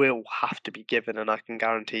will have to be given, and I can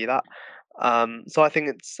guarantee that. So I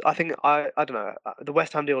think I don't know. The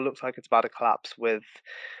West Ham deal looks like it's about to collapse, with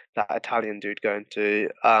that Italian dude going to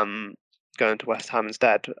West Ham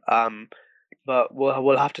instead. But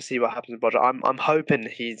we'll have to see what happens with Brodger. I'm hoping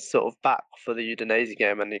he's sort of back for the Udinese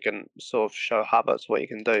game, and he can sort of show Havertz what he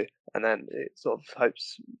can do, and then it sort of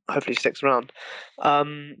hopefully sticks around.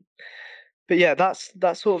 But yeah, that's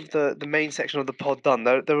sort of the main section of the pod done.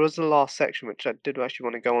 There was the last section which I did actually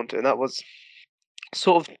want to go on to, and that was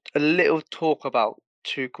sort of a little talk about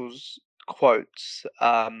Tuchel's quotes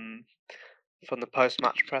from the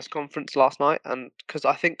post-match press conference last night. And because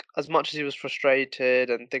I think, as much as he was frustrated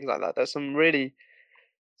and things like that, there's some really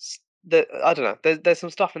I don't know. There's some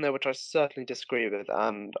stuff in there which I certainly disagree with,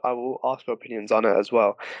 and I will ask your opinions on it as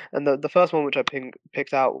well. And the first one which I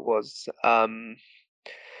picked out was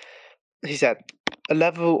he said, a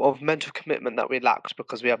level of mental commitment that we lacked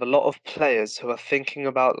because we have a lot of players who are thinking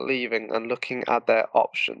about leaving and looking at their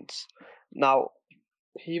options. Now,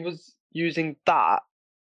 he was using that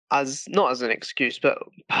as not as an excuse, but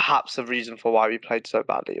perhaps a reason for why we played so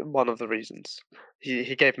badly. One of the reasons.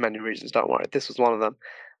 He gave many reasons. Don't worry, this was one of them.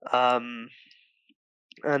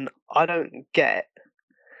 And I don't get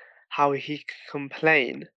how he can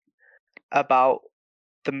complain about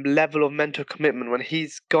the level of mental commitment when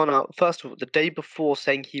he's gone out. First of all, the day before,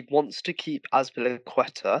 saying he wants to keep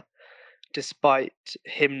Azpilicueta, despite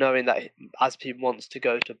him knowing that Azpi wants to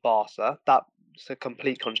go to Barca. That's a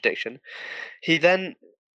complete contradiction. He then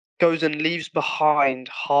goes and leaves behind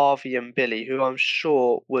Harvey and Billy, who I'm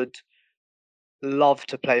sure would love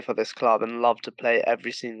to play for this club and love to play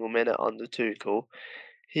every single minute under Tuchel.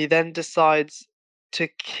 He then decides to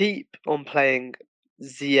keep on playing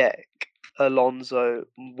Ziyech, Alonso,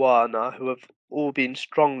 Werner, who have all been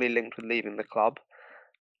strongly linked with leaving the club.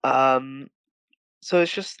 So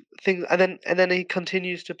it's just things, and then he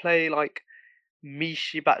continues to play like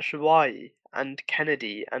Mishi Batshuayi and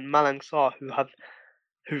Kennedy and Malang Sarr,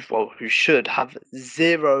 who should have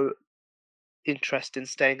zero interest in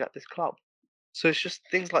staying at this club. So it's just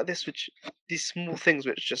things like this, these small things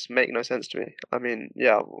which just make no sense to me. I mean,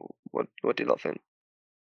 yeah, what do you lot think?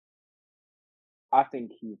 I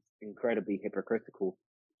think he's incredibly hypocritical,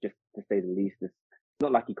 just to say the least. It's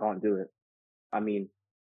not like he can't do it. I mean,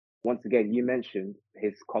 once again, you mentioned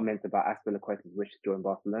his comment about Azpilicueta's wish to join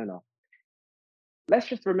Barcelona. Let's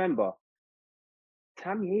just remember,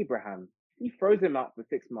 Tammy Abraham, he froze him out for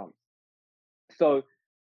 6 months. So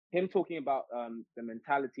him talking about the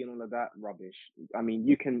mentality and all of that rubbish. I mean,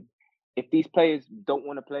 you can, if these players don't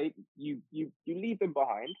want to play, you leave them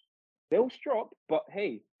behind. They'll strop, but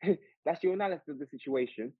hey, that's your analysis of the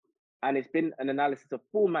situation, and it's been an analysis of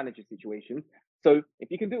full manager situations. So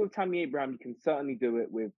if you can do it with Tammy Abraham, you can certainly do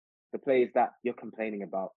it with the players that you're complaining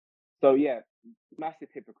about. So yeah, massive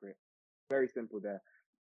hypocrite. Very simple there.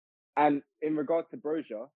 And in regards to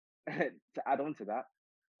Brozier, to add on to that,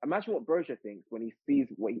 imagine what Brozier thinks when he sees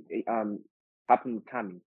what happened with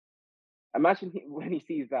Tammy. Imagine when he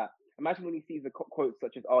sees that. Imagine when he sees the quotes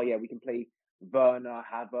such as, "Oh yeah, we can play Werner,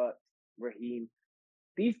 Havertz, Raheem."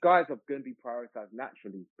 These guys are going to be prioritized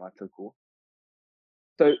naturally by Tuchel.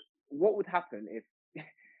 So what would happen if,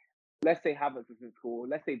 let's say Havertz doesn't score,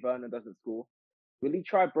 let's say Werner doesn't score? Will he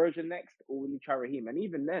try Brozier next, or will he try Raheem? And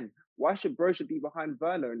even then, why should Brozier be behind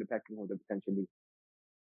Werner in the pecking order potentially?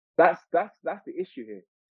 That's the issue here.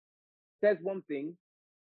 Says one thing,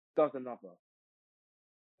 does another.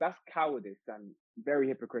 That's cowardice and very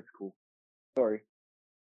hypocritical. Sorry.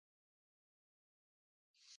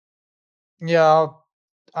 Yeah,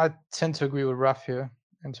 I tend to agree with Raf here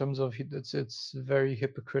in terms of it's very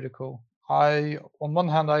hypocritical. On one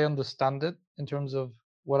hand, I understand it in terms of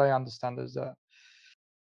what I understand is that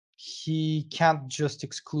he can't just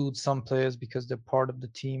exclude some players because they're part of the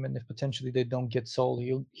team, and if potentially they don't get sold,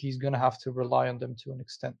 he's going to have to rely on them to an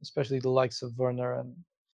extent, especially the likes of Werner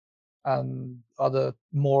and other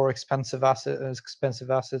more expensive assets.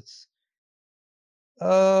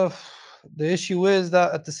 The issue is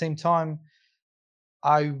that at the same time,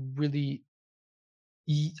 I really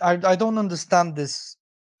I don't understand this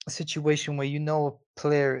situation where a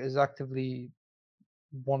player is actively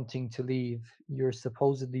wanting to leave. You're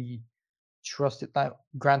supposedly trusted. Now,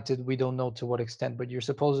 granted, we don't know to what extent, but you're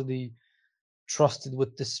supposedly trusted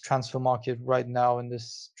with this transfer market right now in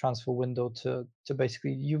this transfer window to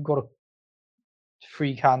basically you've got a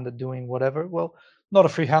free hand at doing whatever. Well, not a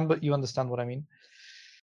free hand, but you understand what I mean.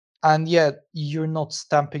 And yet you're not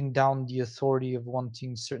stamping down the authority of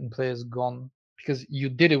wanting certain players gone because you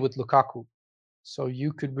did it with Lukaku. So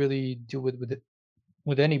you could really do it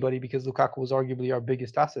with anybody because Lukaku was arguably our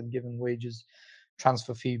biggest asset given wages,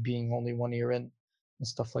 transfer fee being only 1 year in, and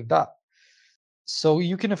stuff like that. So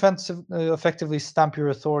you can effectively stamp your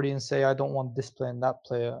authority and say, I don't want this player and that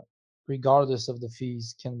player, regardless of the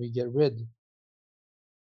fees. Can we get rid?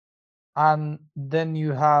 And then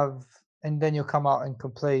you come out and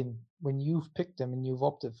complain when you've picked them and you've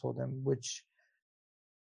opted for them, which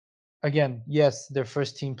again, yes, they're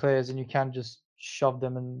first team players and you can't just shove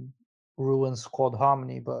them and ruin squad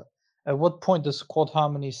harmony. But at what point does squad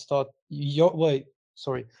harmony start?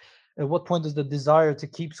 At what point does the desire to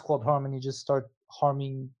keep squad harmony just start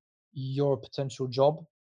harming your potential job?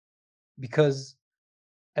 Because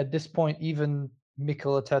at this point, even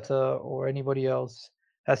Mikel Arteta or anybody else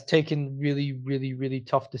has taken really, really, really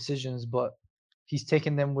tough decisions, but he's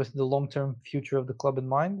taken them with the long-term future of the club in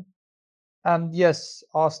mind. And yes,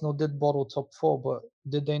 Arsenal did bottle top four, but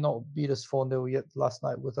did they not beat us 4-0 yet last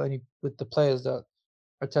night with the players that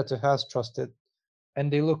Arteta has trusted?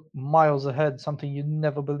 And they look miles ahead, something you'd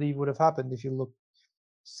never believe would have happened if you look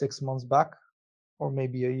 6 months back or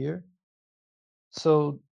maybe a year.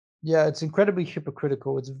 So yeah, it's incredibly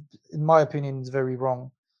hypocritical. It's, in my opinion, it's very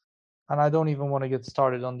wrong. And I don't even want to get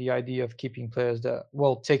started on the idea of keeping players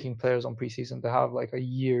taking players on preseason to have like a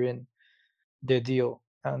year in their deal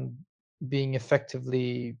and being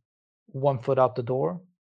effectively 1 foot out the door,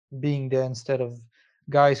 being there instead of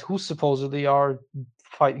guys who supposedly are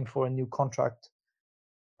fighting for a new contract,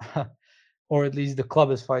 or at least the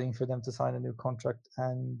club is fighting for them to sign a new contract,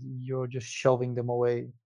 and you're just shoving them away,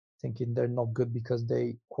 thinking they're not good because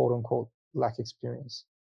they quote unquote lack experience.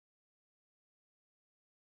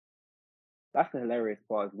 That's the hilarious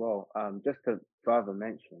part as well. Just to further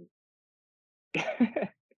mention,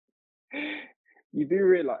 you do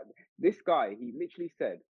realize this guy, he literally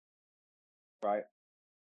said, right?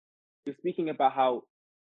 You're speaking about how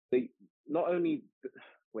they not only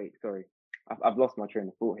wait, sorry, I've lost my train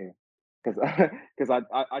of thought here because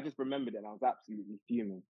I just remembered it and I was absolutely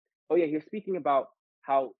fuming. Oh yeah, you're speaking about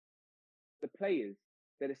how the players,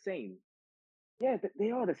 they're the same. Yeah,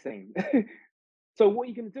 they are the same. So what are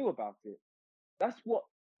you going to do about it? That's what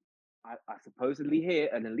I supposedly hear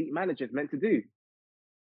an elite manager is meant to do,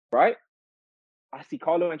 right? I see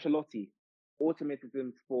Carlo Ancelotti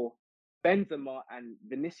automatisms for Benzema and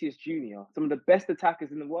Vinicius Junior, some of the best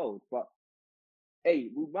attackers in the world. But hey,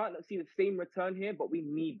 we might not see the same return here, but we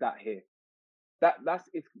need that here. That's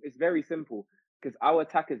it's very simple because our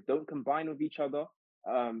attackers don't combine with each other.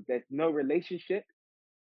 There's no relationship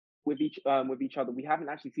with each other. We haven't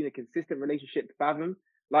actually seen a consistent relationship fathom.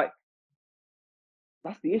 Like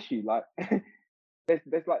that's the issue. Like there's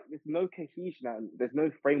no cohesion and there's no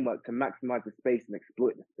framework to maximize the space and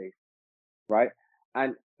exploit the space, right?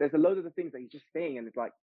 And there's a load of the things that he's just saying, and it's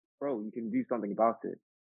like, bro, you can do something about it.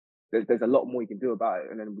 There's a lot more you can do about it,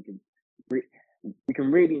 and then we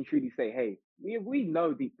can really and truly say, hey, we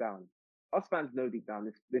know deep down, us fans know deep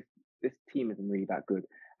down this team isn't really that good.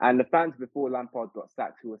 And the fans before Lampard got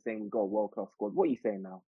sacked who were saying we got a world class squad, what are you saying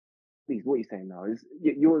now? Please, what are you saying now?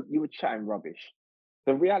 You were chatting rubbish.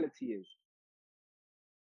 The reality is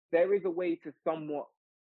there is a way to somewhat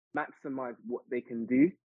maximize what they can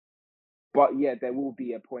do. But yeah, there will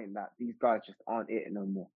be a point that these guys just aren't it no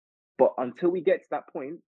more. But until we get to that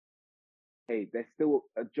point, hey, there's still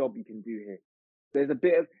a job you can do here. There's a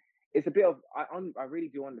bit of, it's a bit of, I really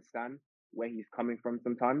do understand where he's coming from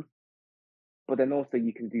sometimes, but then also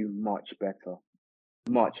you can do much better.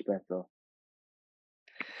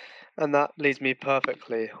 And that leads me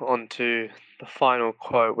perfectly onto the final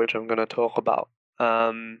quote, which I'm going to talk about.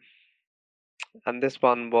 And this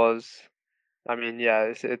one was, I mean,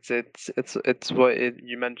 yeah, it's what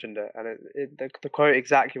you mentioned it, and the quote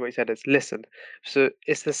exactly what he said is, "Listen, so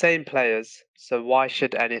it's the same players, so why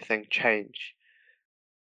should anything change?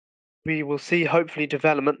 We will see hopefully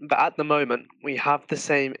development, but at the moment we have the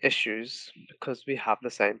same issues because we have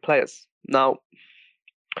the same players." Now,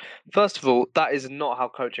 first of all, that is not how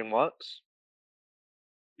coaching works.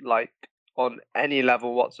 Like on any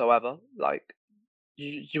level whatsoever. Like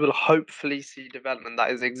you will hopefully see development. That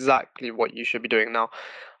is exactly what you should be doing. Now,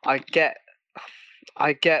 I get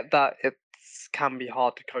that it can be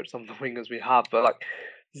hard to coach some of the wingers we have, but like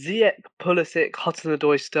Ziyech, Pulisic,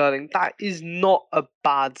 Hudson-Odoi, Sterling, that is not a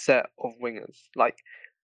bad set of wingers. Like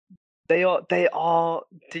they are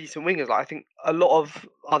decent wingers. Like I think a lot of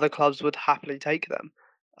other clubs would happily take them.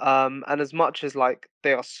 And as much as like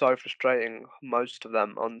they are so frustrating, most of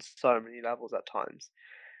them on so many levels at times,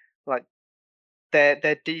 like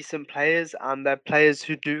they're decent players and they're players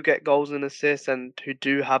who do get goals and assists and who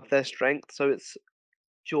do have their strength. So it's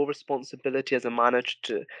your responsibility as a manager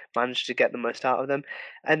to manage to get the most out of them.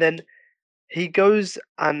 And then he goes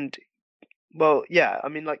and well, yeah, I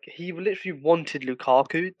mean, like he literally wanted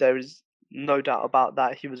Lukaku. There is no doubt about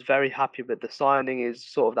that. He was very happy with the signing. Is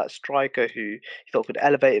sort of that striker who he thought could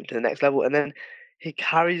elevate him to the next level, and then he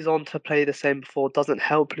carries on to play the same before. Doesn't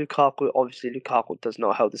help Lukaku. Obviously, Lukaku does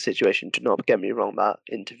not help the situation. Do not get me wrong. That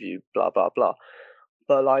interview, blah blah blah.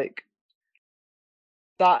 But like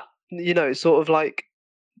that, sort of like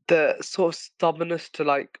the sort of stubbornness to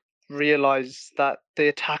like realize that the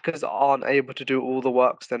attackers aren't able to do all the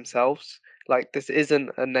works themselves. Like this isn't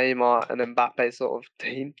a Neymar and Mbappe sort of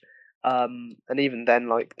team. And even then,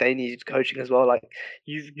 like they needed coaching as well. Like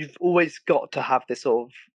you've always got to have this sort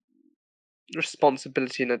of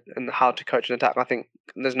responsibility in how to coach an attack. I think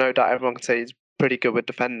there's no doubt everyone can say he's pretty good with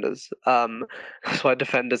defenders. That's why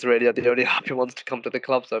defenders really are the only happy ones to come to the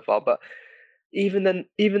club so far. But even then,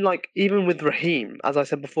 even with Raheem, as I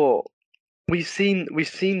said before, we've seen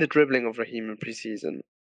the dribbling of Raheem in pre-season,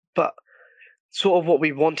 but sort of what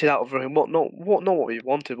we wanted out of Raheem, not what we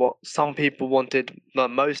wanted, what some people wanted the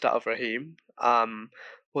most out of Raheem,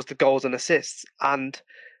 was the goals and assists. And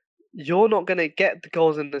you're not going to get the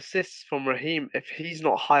goals and assists from Raheem if he's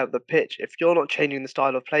not high up the pitch. If you're not changing the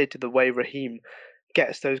style of play to the way Raheem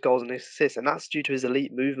gets those goals and assists, and that's due to his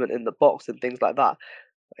elite movement in the box and things like that.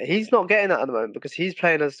 He's not getting that at the moment because he's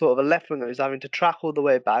playing as sort of a left winger who's having to track all the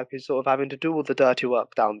way back, who's sort of having to do all the dirty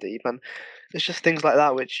work down deep, and it's just things like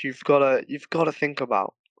that which you've gotta think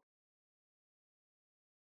about.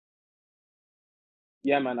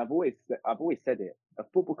 Yeah, man. I've always said it. A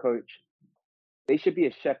football coach, they should be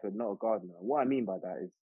a shepherd, not a gardener. What I mean by that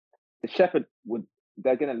is the shepherd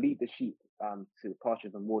they're gonna lead the sheep to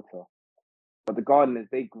pastures and water, but the gardeners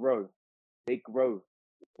they grow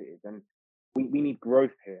and we need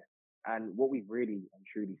growth here. And what we've really and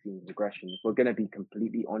truly seen is regression. If we're gonna be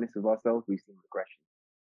completely honest with ourselves, we've seen regression.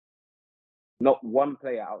 Not one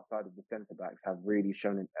player outside of the centre backs have really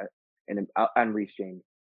shown and Reece James,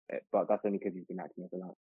 but that's only because he's been acting as a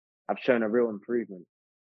out. Have shown a real improvement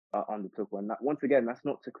under Tuchel, and that, once again, that's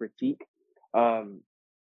not to critique um,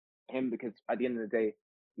 him because at the end of the day,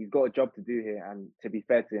 he's got a job to do here, and to be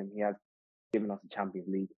fair to him, he has given us a Champions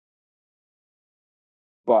League.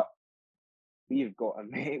 But we've got a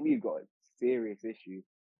serious issue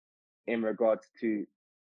in regards to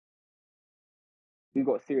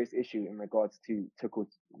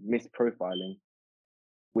Tuchel's misprofiling,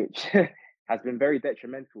 which has been very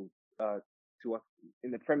detrimental to us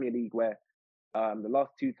in the Premier League, where the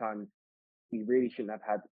last two times we really shouldn't have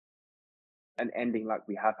had an ending like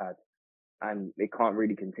we have had, and it can't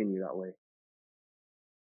really continue that way.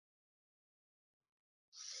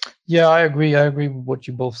 Yeah, I agree. I agree with what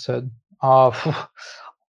you both said. You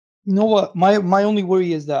know what? My only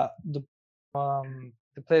worry is that the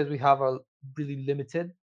players we have are really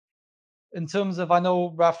limited in terms of. I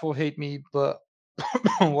know Raf will hate me, but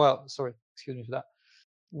well, sorry, excuse me for that.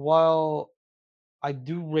 While I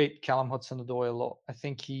do rate Callum Hudson-Odoi a lot, I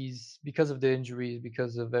think he's, because of the injuries,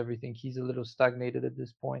 because of everything, he's a little stagnated at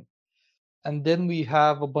this point. And then we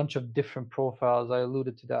have a bunch of different profiles. I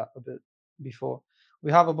alluded to that a bit before.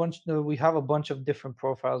 We have a bunch of different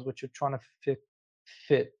profiles which are trying to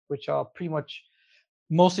fit, which are pretty much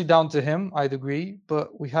mostly down to him. I'd agree,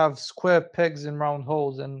 but we have square pegs in round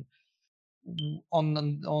holes. And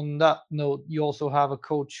on that note, you also have a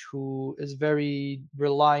coach who is very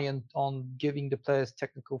reliant on giving the players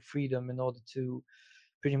technical freedom in order to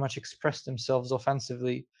pretty much express themselves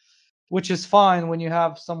offensively, which is fine when you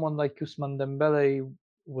have someone like Ousmane Dembele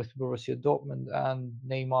with Borussia Dortmund and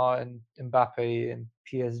Neymar and Mbappe and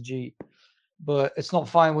PSG. But it's not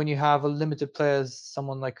fine when you have a limited players,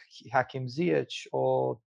 someone like Hakim Ziyech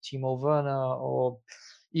or Timo Werner, or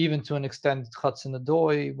even to an extent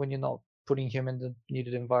Hudson-Odoi, when you're not putting him in the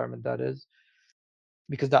needed environment, that is,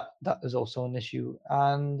 because that is also an issue.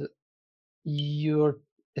 And you're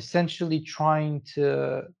essentially trying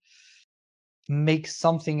to make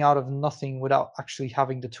something out of nothing without actually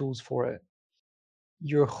having the tools for it.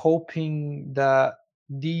 You're hoping that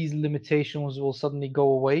these limitations will suddenly go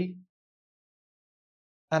away.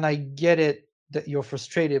 And I get it that you're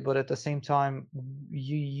frustrated, but at the same time,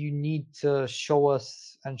 you need to show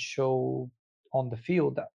us and show on the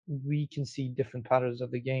field that we can see different patterns of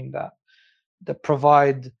the game that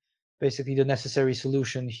provide basically the necessary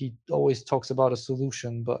solution. He always talks about a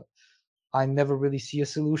solution, but I never really see a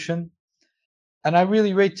solution. And I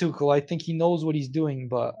really rate Tuchel. I think he knows what he's doing,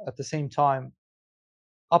 but at the same time,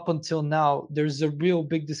 up until now, there's a real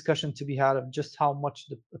big discussion to be had of just how much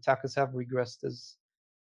the attackers have regressed as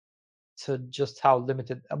to just how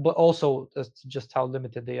limited, but also as to just how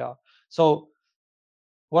limited they are. So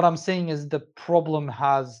what I'm saying is the problem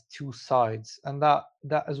has two sides, and that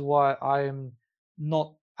is why I am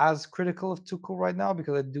not as critical of Tuchel right now,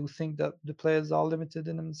 because I do think that the players are limited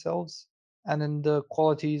in themselves and in the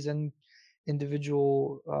qualities and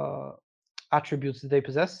individual attributes that they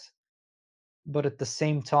possess. But at the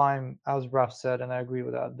same time, as Raf said, and I agree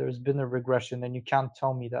with that, there's been a regression, and you can't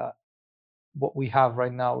tell me that what we have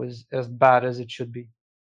right now is as bad as it should be.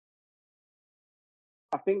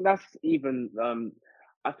 I think that's even.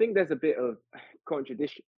 I think there's a bit of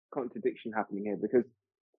contradiction happening here because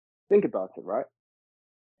think about it, right?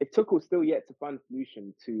 If Tuchel's still yet to find a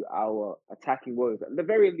solution to our attacking woes, at the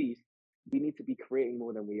very least, we need to be creating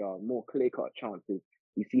more than we are, more clear-cut chances.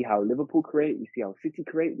 We see how Liverpool create, we see how City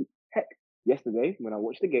create. Heck, yesterday when I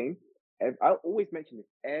watched the game, I always mention this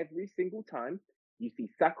every single time you see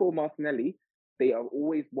Saka or Martinelli, they are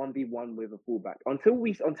always 1v1 with a fullback. Until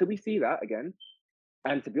we see that again,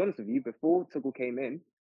 and to be honest with you, before Tuchel came in,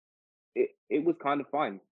 it was kind of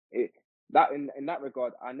fine. In that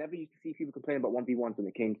regard, I never used to see people complain about 1v1s when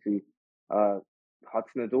it came to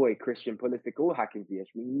Hudson-Odoi, Christian Pulisic, or Hakim Ziyech.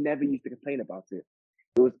 We never used to complain about it.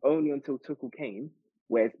 It was only until Tuchel came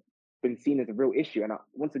where been seen as a real issue. And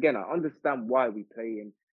once again, I understand why we play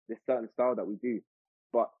in this certain style that we do,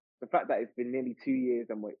 but the fact that it's been nearly 2 years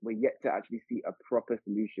and we're yet to actually see a proper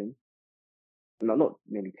solution. No, not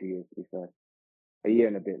nearly 2 years, to be fair, a year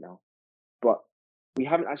and a bit now, but we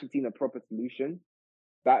haven't actually seen a proper solution.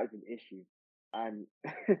 That is an issue, and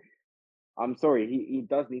I'm sorry, he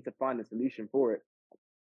does need to find a solution for it,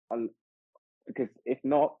 because if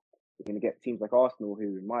not, we're going to get teams like Arsenal,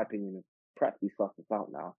 who, in my opinion, have practically sussed us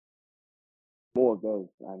out now. More of those,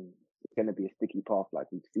 and it's going to be a sticky path like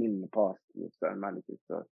we've seen in the past with certain managers.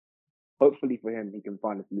 So hopefully for him, he can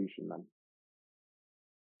find a solution, man.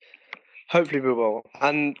 Hopefully we will.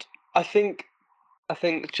 And I think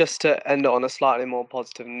just to end it on a slightly more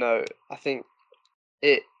positive note, I think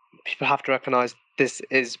people have to recognise this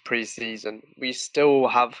is pre-season. We still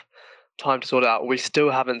have time to sort it out. We still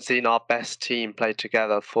haven't seen our best team play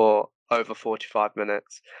together for over 45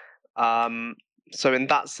 minutes. So in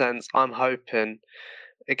that sense, I'm hoping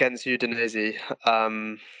against Udinese,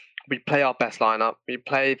 we play our best lineup. We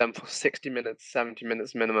play them for 60 minutes, 70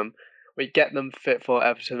 minutes minimum. We get them fit for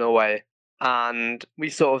Everton away, and we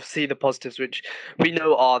sort of see the positives, which we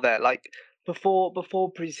know are there. Like before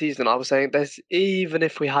pre-season, I was saying this. Even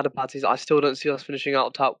if we had a bad season, I still don't see us finishing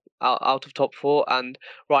out of top four. And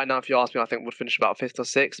right now, if you ask me, I think we'd finish about 5th or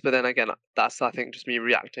 6th. But then again, that's, I think, just me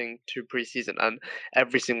reacting to pre-season. And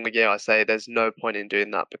every single year I say there's no point in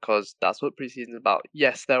doing that, because that's what pre-season is about.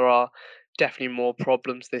 Yes, there are definitely more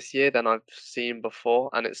problems this year than I've seen before,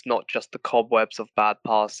 and it's not just the cobwebs of bad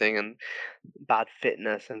passing and bad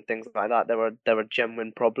fitness and things like that. There are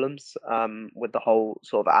genuine problems with the whole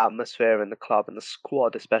sort of atmosphere in the club and the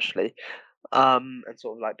squad especially, and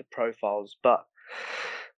sort of like the profiles.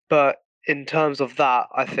 But in terms of that,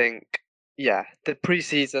 I think the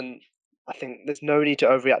pre-season, I think there's no need to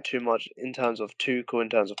overreact too much in terms of Tuchel, in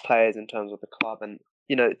terms of players, in terms of the club, and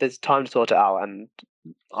there's time to sort it out, and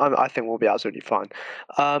I think we'll be absolutely fine.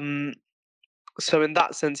 So in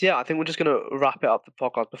that sense, I think we're just going to wrap it up the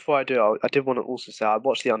podcast. Before I do, I did want to also say I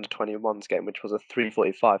watched the under-21s game, which was a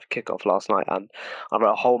 3:45 kickoff last night, and I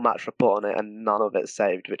wrote a whole match report on it, and none of it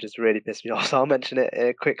saved, which has really pissed me off. So I'll mention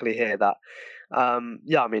it quickly here that, I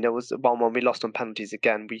mean, it was 1-1. We lost on penalties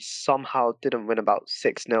again. We somehow didn't win about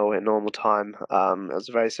 6-0 in normal time. It was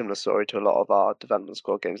a very similar story to a lot of our development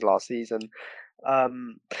squad games last season.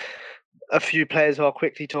 A few players who I'll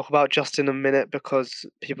quickly talk about just in a minute, because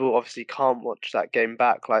people obviously can't watch that game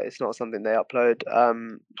back. Like, it's not something they upload.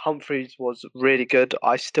 Humphreys was really good.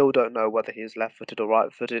 I still don't know whether he's left-footed or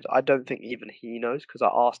right-footed. I don't think even he knows, because I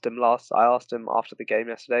asked him after the game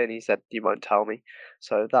yesterday, and he said he won't tell me.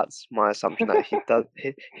 So that's my assumption that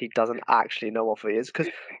he doesn't actually know what foot he is. Because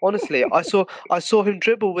honestly, I saw him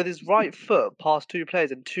dribble with his right foot past 2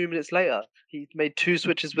 players, and 2 minutes later he made 2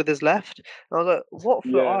 switches with his left. And I was like, what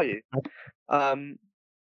foot are you?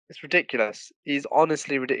 It's ridiculous. He's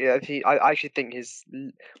honestly ridiculous. I actually think his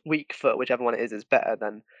weak foot, whichever one it is better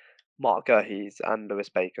than Mark Gurhey's and Lewis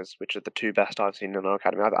Baker's, which are the 2 best I've seen in our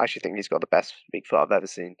academy. I actually think he's got the best weak foot I've ever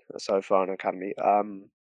seen so far in our academy.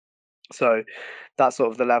 So that's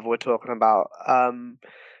sort of the level we're talking about.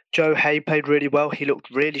 Joe Hay played really well. He looked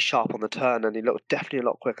really sharp on the turn, and he looked definitely a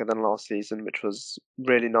lot quicker than last season, which was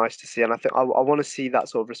really nice to see. And I think I want to see that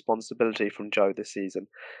sort of responsibility from Joe this season,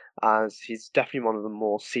 as he's definitely one of the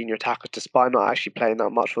more senior attackers, despite not actually playing that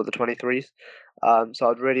much for the 23s.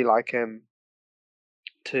 So I'd really like him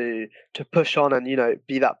to push on and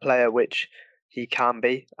be that player which he can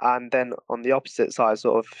be. And then on the opposite side,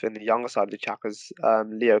 sort of in the younger side of the attackers,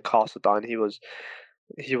 Leo Castledine, he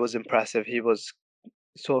was impressive. He was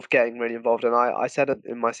sort of getting really involved, and I said it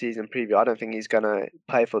in my season preview, I don't think he's going to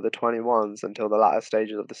play for the 21s until the latter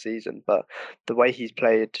stages of the season, but the way he's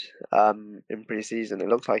played in pre-season, it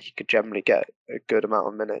looks like he could generally get a good amount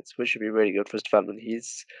of minutes, which should be really good for his development.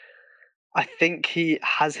 I think he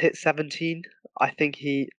has hit 17. I think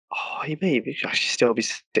he may actually still be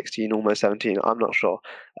 16, almost 17. I'm not sure.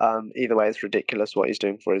 Either way, it's ridiculous what he's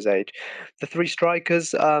doing for his age. The 3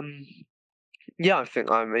 strikers, I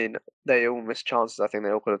mean, they all missed chances. I think they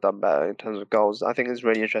all could have done better in terms of goals. I think it's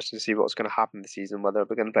really interesting to see what's going to happen this season, whether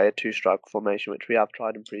we're going to play a 2-striker formation, which we have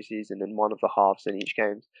tried in pre-season in one of the halves in each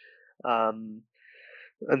game. And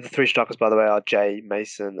the 3 strikers, by the way, are Jay,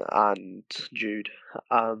 Mason, and Jude.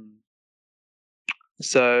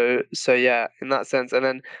 So yeah, in that sense. And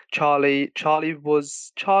then Charlie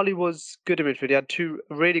was good in midfield. He had 2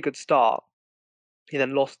 really good starts. He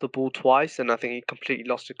then lost the ball twice, and I think he completely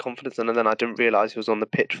lost his confidence. And then I didn't realise he was on the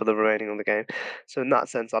pitch for the remaining of the game. So in that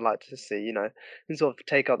sense, I'd like to see, him sort of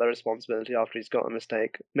take out the responsibility after he's got a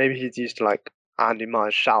mistake. Maybe he's used to like Andy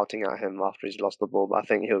Myers shouting at him after he's lost the ball, but I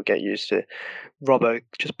think he'll get used to Robbo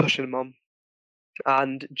just pushing him on.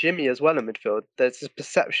 And Jimmy as well in midfield. There's this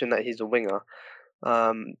perception that he's a winger,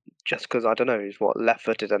 just because, I don't know, he's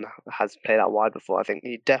left-footed and has played out wide before. I think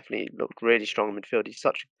he definitely looked really strong in midfield. He's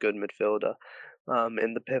such a good midfielder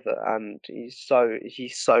in the pivot, and he's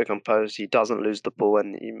so composed. He doesn't lose the ball,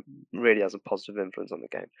 and he really has a positive influence on the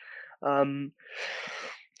game.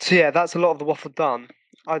 So yeah, that's a lot of the waffle done.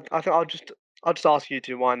 I think I'll just ask you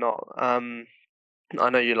two, why not? I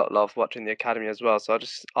know you lot love watching the academy as well, so I'll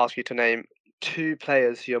just ask you to name 2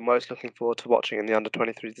 players who you're most looking forward to watching in the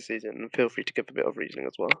under-23s this season, and feel free to give a bit of reasoning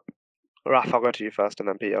as well. Raf, I'll go to you first, and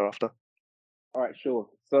then Peter after. All right, sure.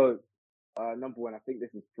 So, number one, I think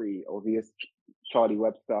this is pretty obvious. Charlie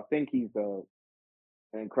Webster. I think he's an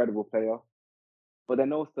incredible player. But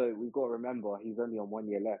then also, we've got to remember he's only on 1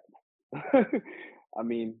 year left. I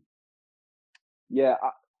mean, yeah,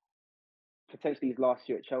 potentially his last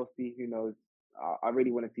year at Chelsea. Who knows? I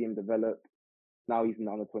really want to see him develop. Now he's in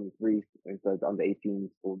the under-23s instead of the under-18s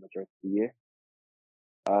for the majority of the year.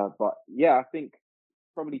 But yeah, I think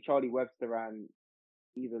probably Charlie Webster and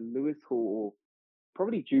either Lewis Hall or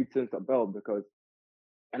probably Jude Bell, because,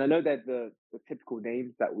 and I know they're the typical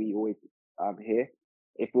names that we always hear.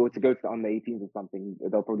 If we were to go to the under-18s or something,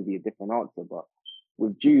 there'll probably be a different answer. But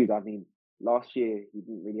with Jude, I mean, last year he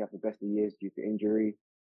didn't really have the best of years due to injury.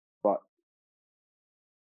 But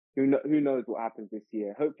who knows what happens this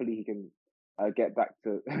year? Hopefully he can get back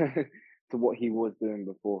to to what he was doing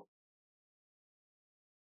before.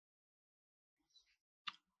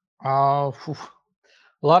 Well,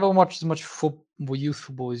 I don't watch as much youth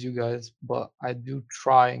football as you guys, but I do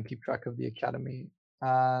try and keep track of the academy,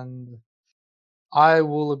 and I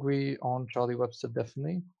will agree on Charlie Webster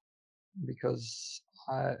definitely, because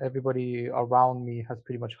everybody around me has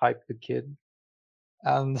pretty much hyped the kid,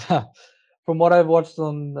 and from what I've watched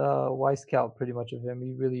on Y-Scout, pretty much of him,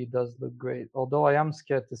 he really does look great. Although I am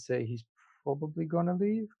scared to say he's probably gonna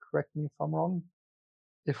leave. Correct me if I'm wrong.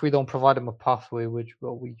 If we don't provide him a pathway, which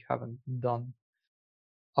we haven't done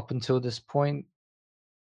up until this point.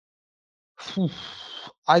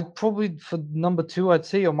 I'd probably, for number 2, I'd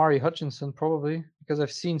say Omari Hutchinson, probably, because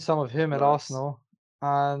I've seen some of him at Nice. Arsenal,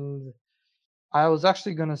 and I was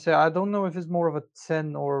actually gonna say I don't know if it's more of a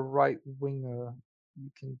 10 or a right winger. You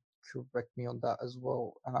can correct me on that as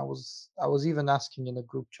well. And I was even asking in a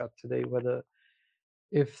group chat today whether,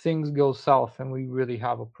 if things go south and we really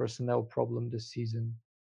have a personnel problem this season,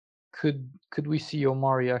 could we see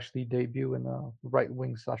Omari actually debut in a right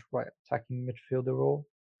wing / right attacking midfielder role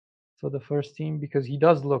for the first team? Because he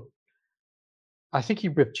does look, I think he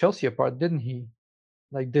ripped Chelsea apart, didn't he?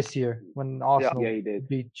 Like this year when Arsenal Yeah, he did.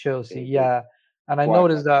 beat Chelsea. Yeah, he did. Yeah. And I Quite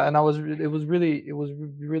noticed that, actually. and it was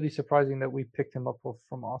really surprising that we picked him up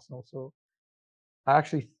from Arsenal. So I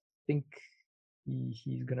actually think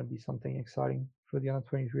he's gonna be something exciting for the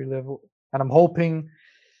under-23 level. And I'm hoping,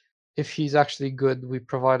 if he's actually good, we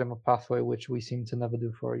provide him a pathway, which we seem to never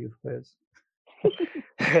do for our youth players.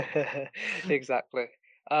 Exactly.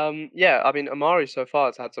 Yeah, I mean, Amari so far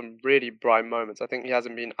has had some really bright moments. I think he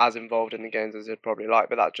hasn't been as involved in the games as he'd probably like,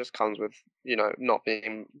 but that just comes with, not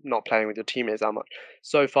playing with your teammates that much.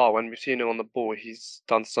 So far, when we've seen him on the ball, he's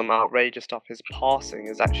done some outrageous stuff. His passing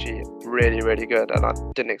is actually really, really good, and I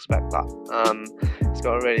didn't expect that. He's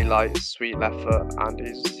got a really light, sweet left foot, and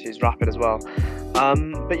he's rapid as well.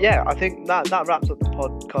 But yeah, I think that wraps up the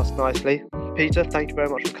podcast nicely. Peter, thank you very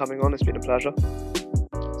much for coming on. It's been a pleasure.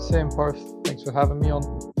 Same, Parth. Thanks for having me on.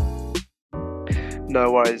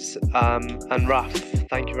 No worries. And Raf,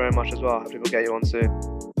 thank you very much as well. Hopefully we'll get you on soon.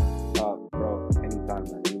 Bro, anytime,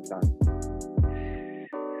 man, anytime.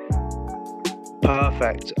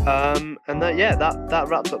 Perfect. And that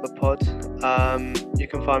wraps up the pod. You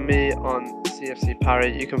can find me on CFC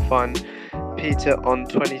Parry. You can find Peter on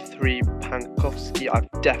 23 Pankowski. I've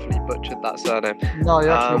definitely butchered that surname. No, you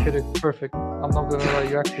actually hit it perfect. I'm not gonna lie,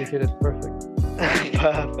 you actually hit it perfect.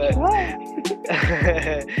 Perfect.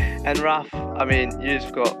 And Raf, I mean,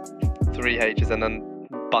 you've got 3 H's and then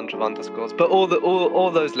a bunch of underscores, but all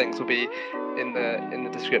those links will be in the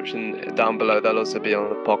description down below. They'll also be on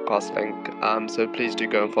the podcast link. So please do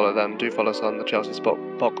go and follow them. Do follow us on the Chelsea Spot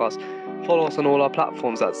podcast. Follow us on all our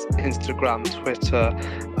platforms. That's Instagram, Twitter,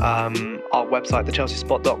 our website,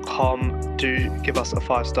 thechelseaspot.com. Do give us a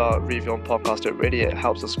 5-star review on podcast. It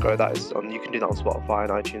helps us grow. You can do that on Spotify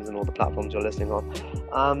and iTunes and all the platforms you're listening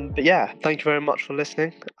on. But yeah, thank you very much for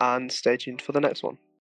listening, and stay tuned for the next one.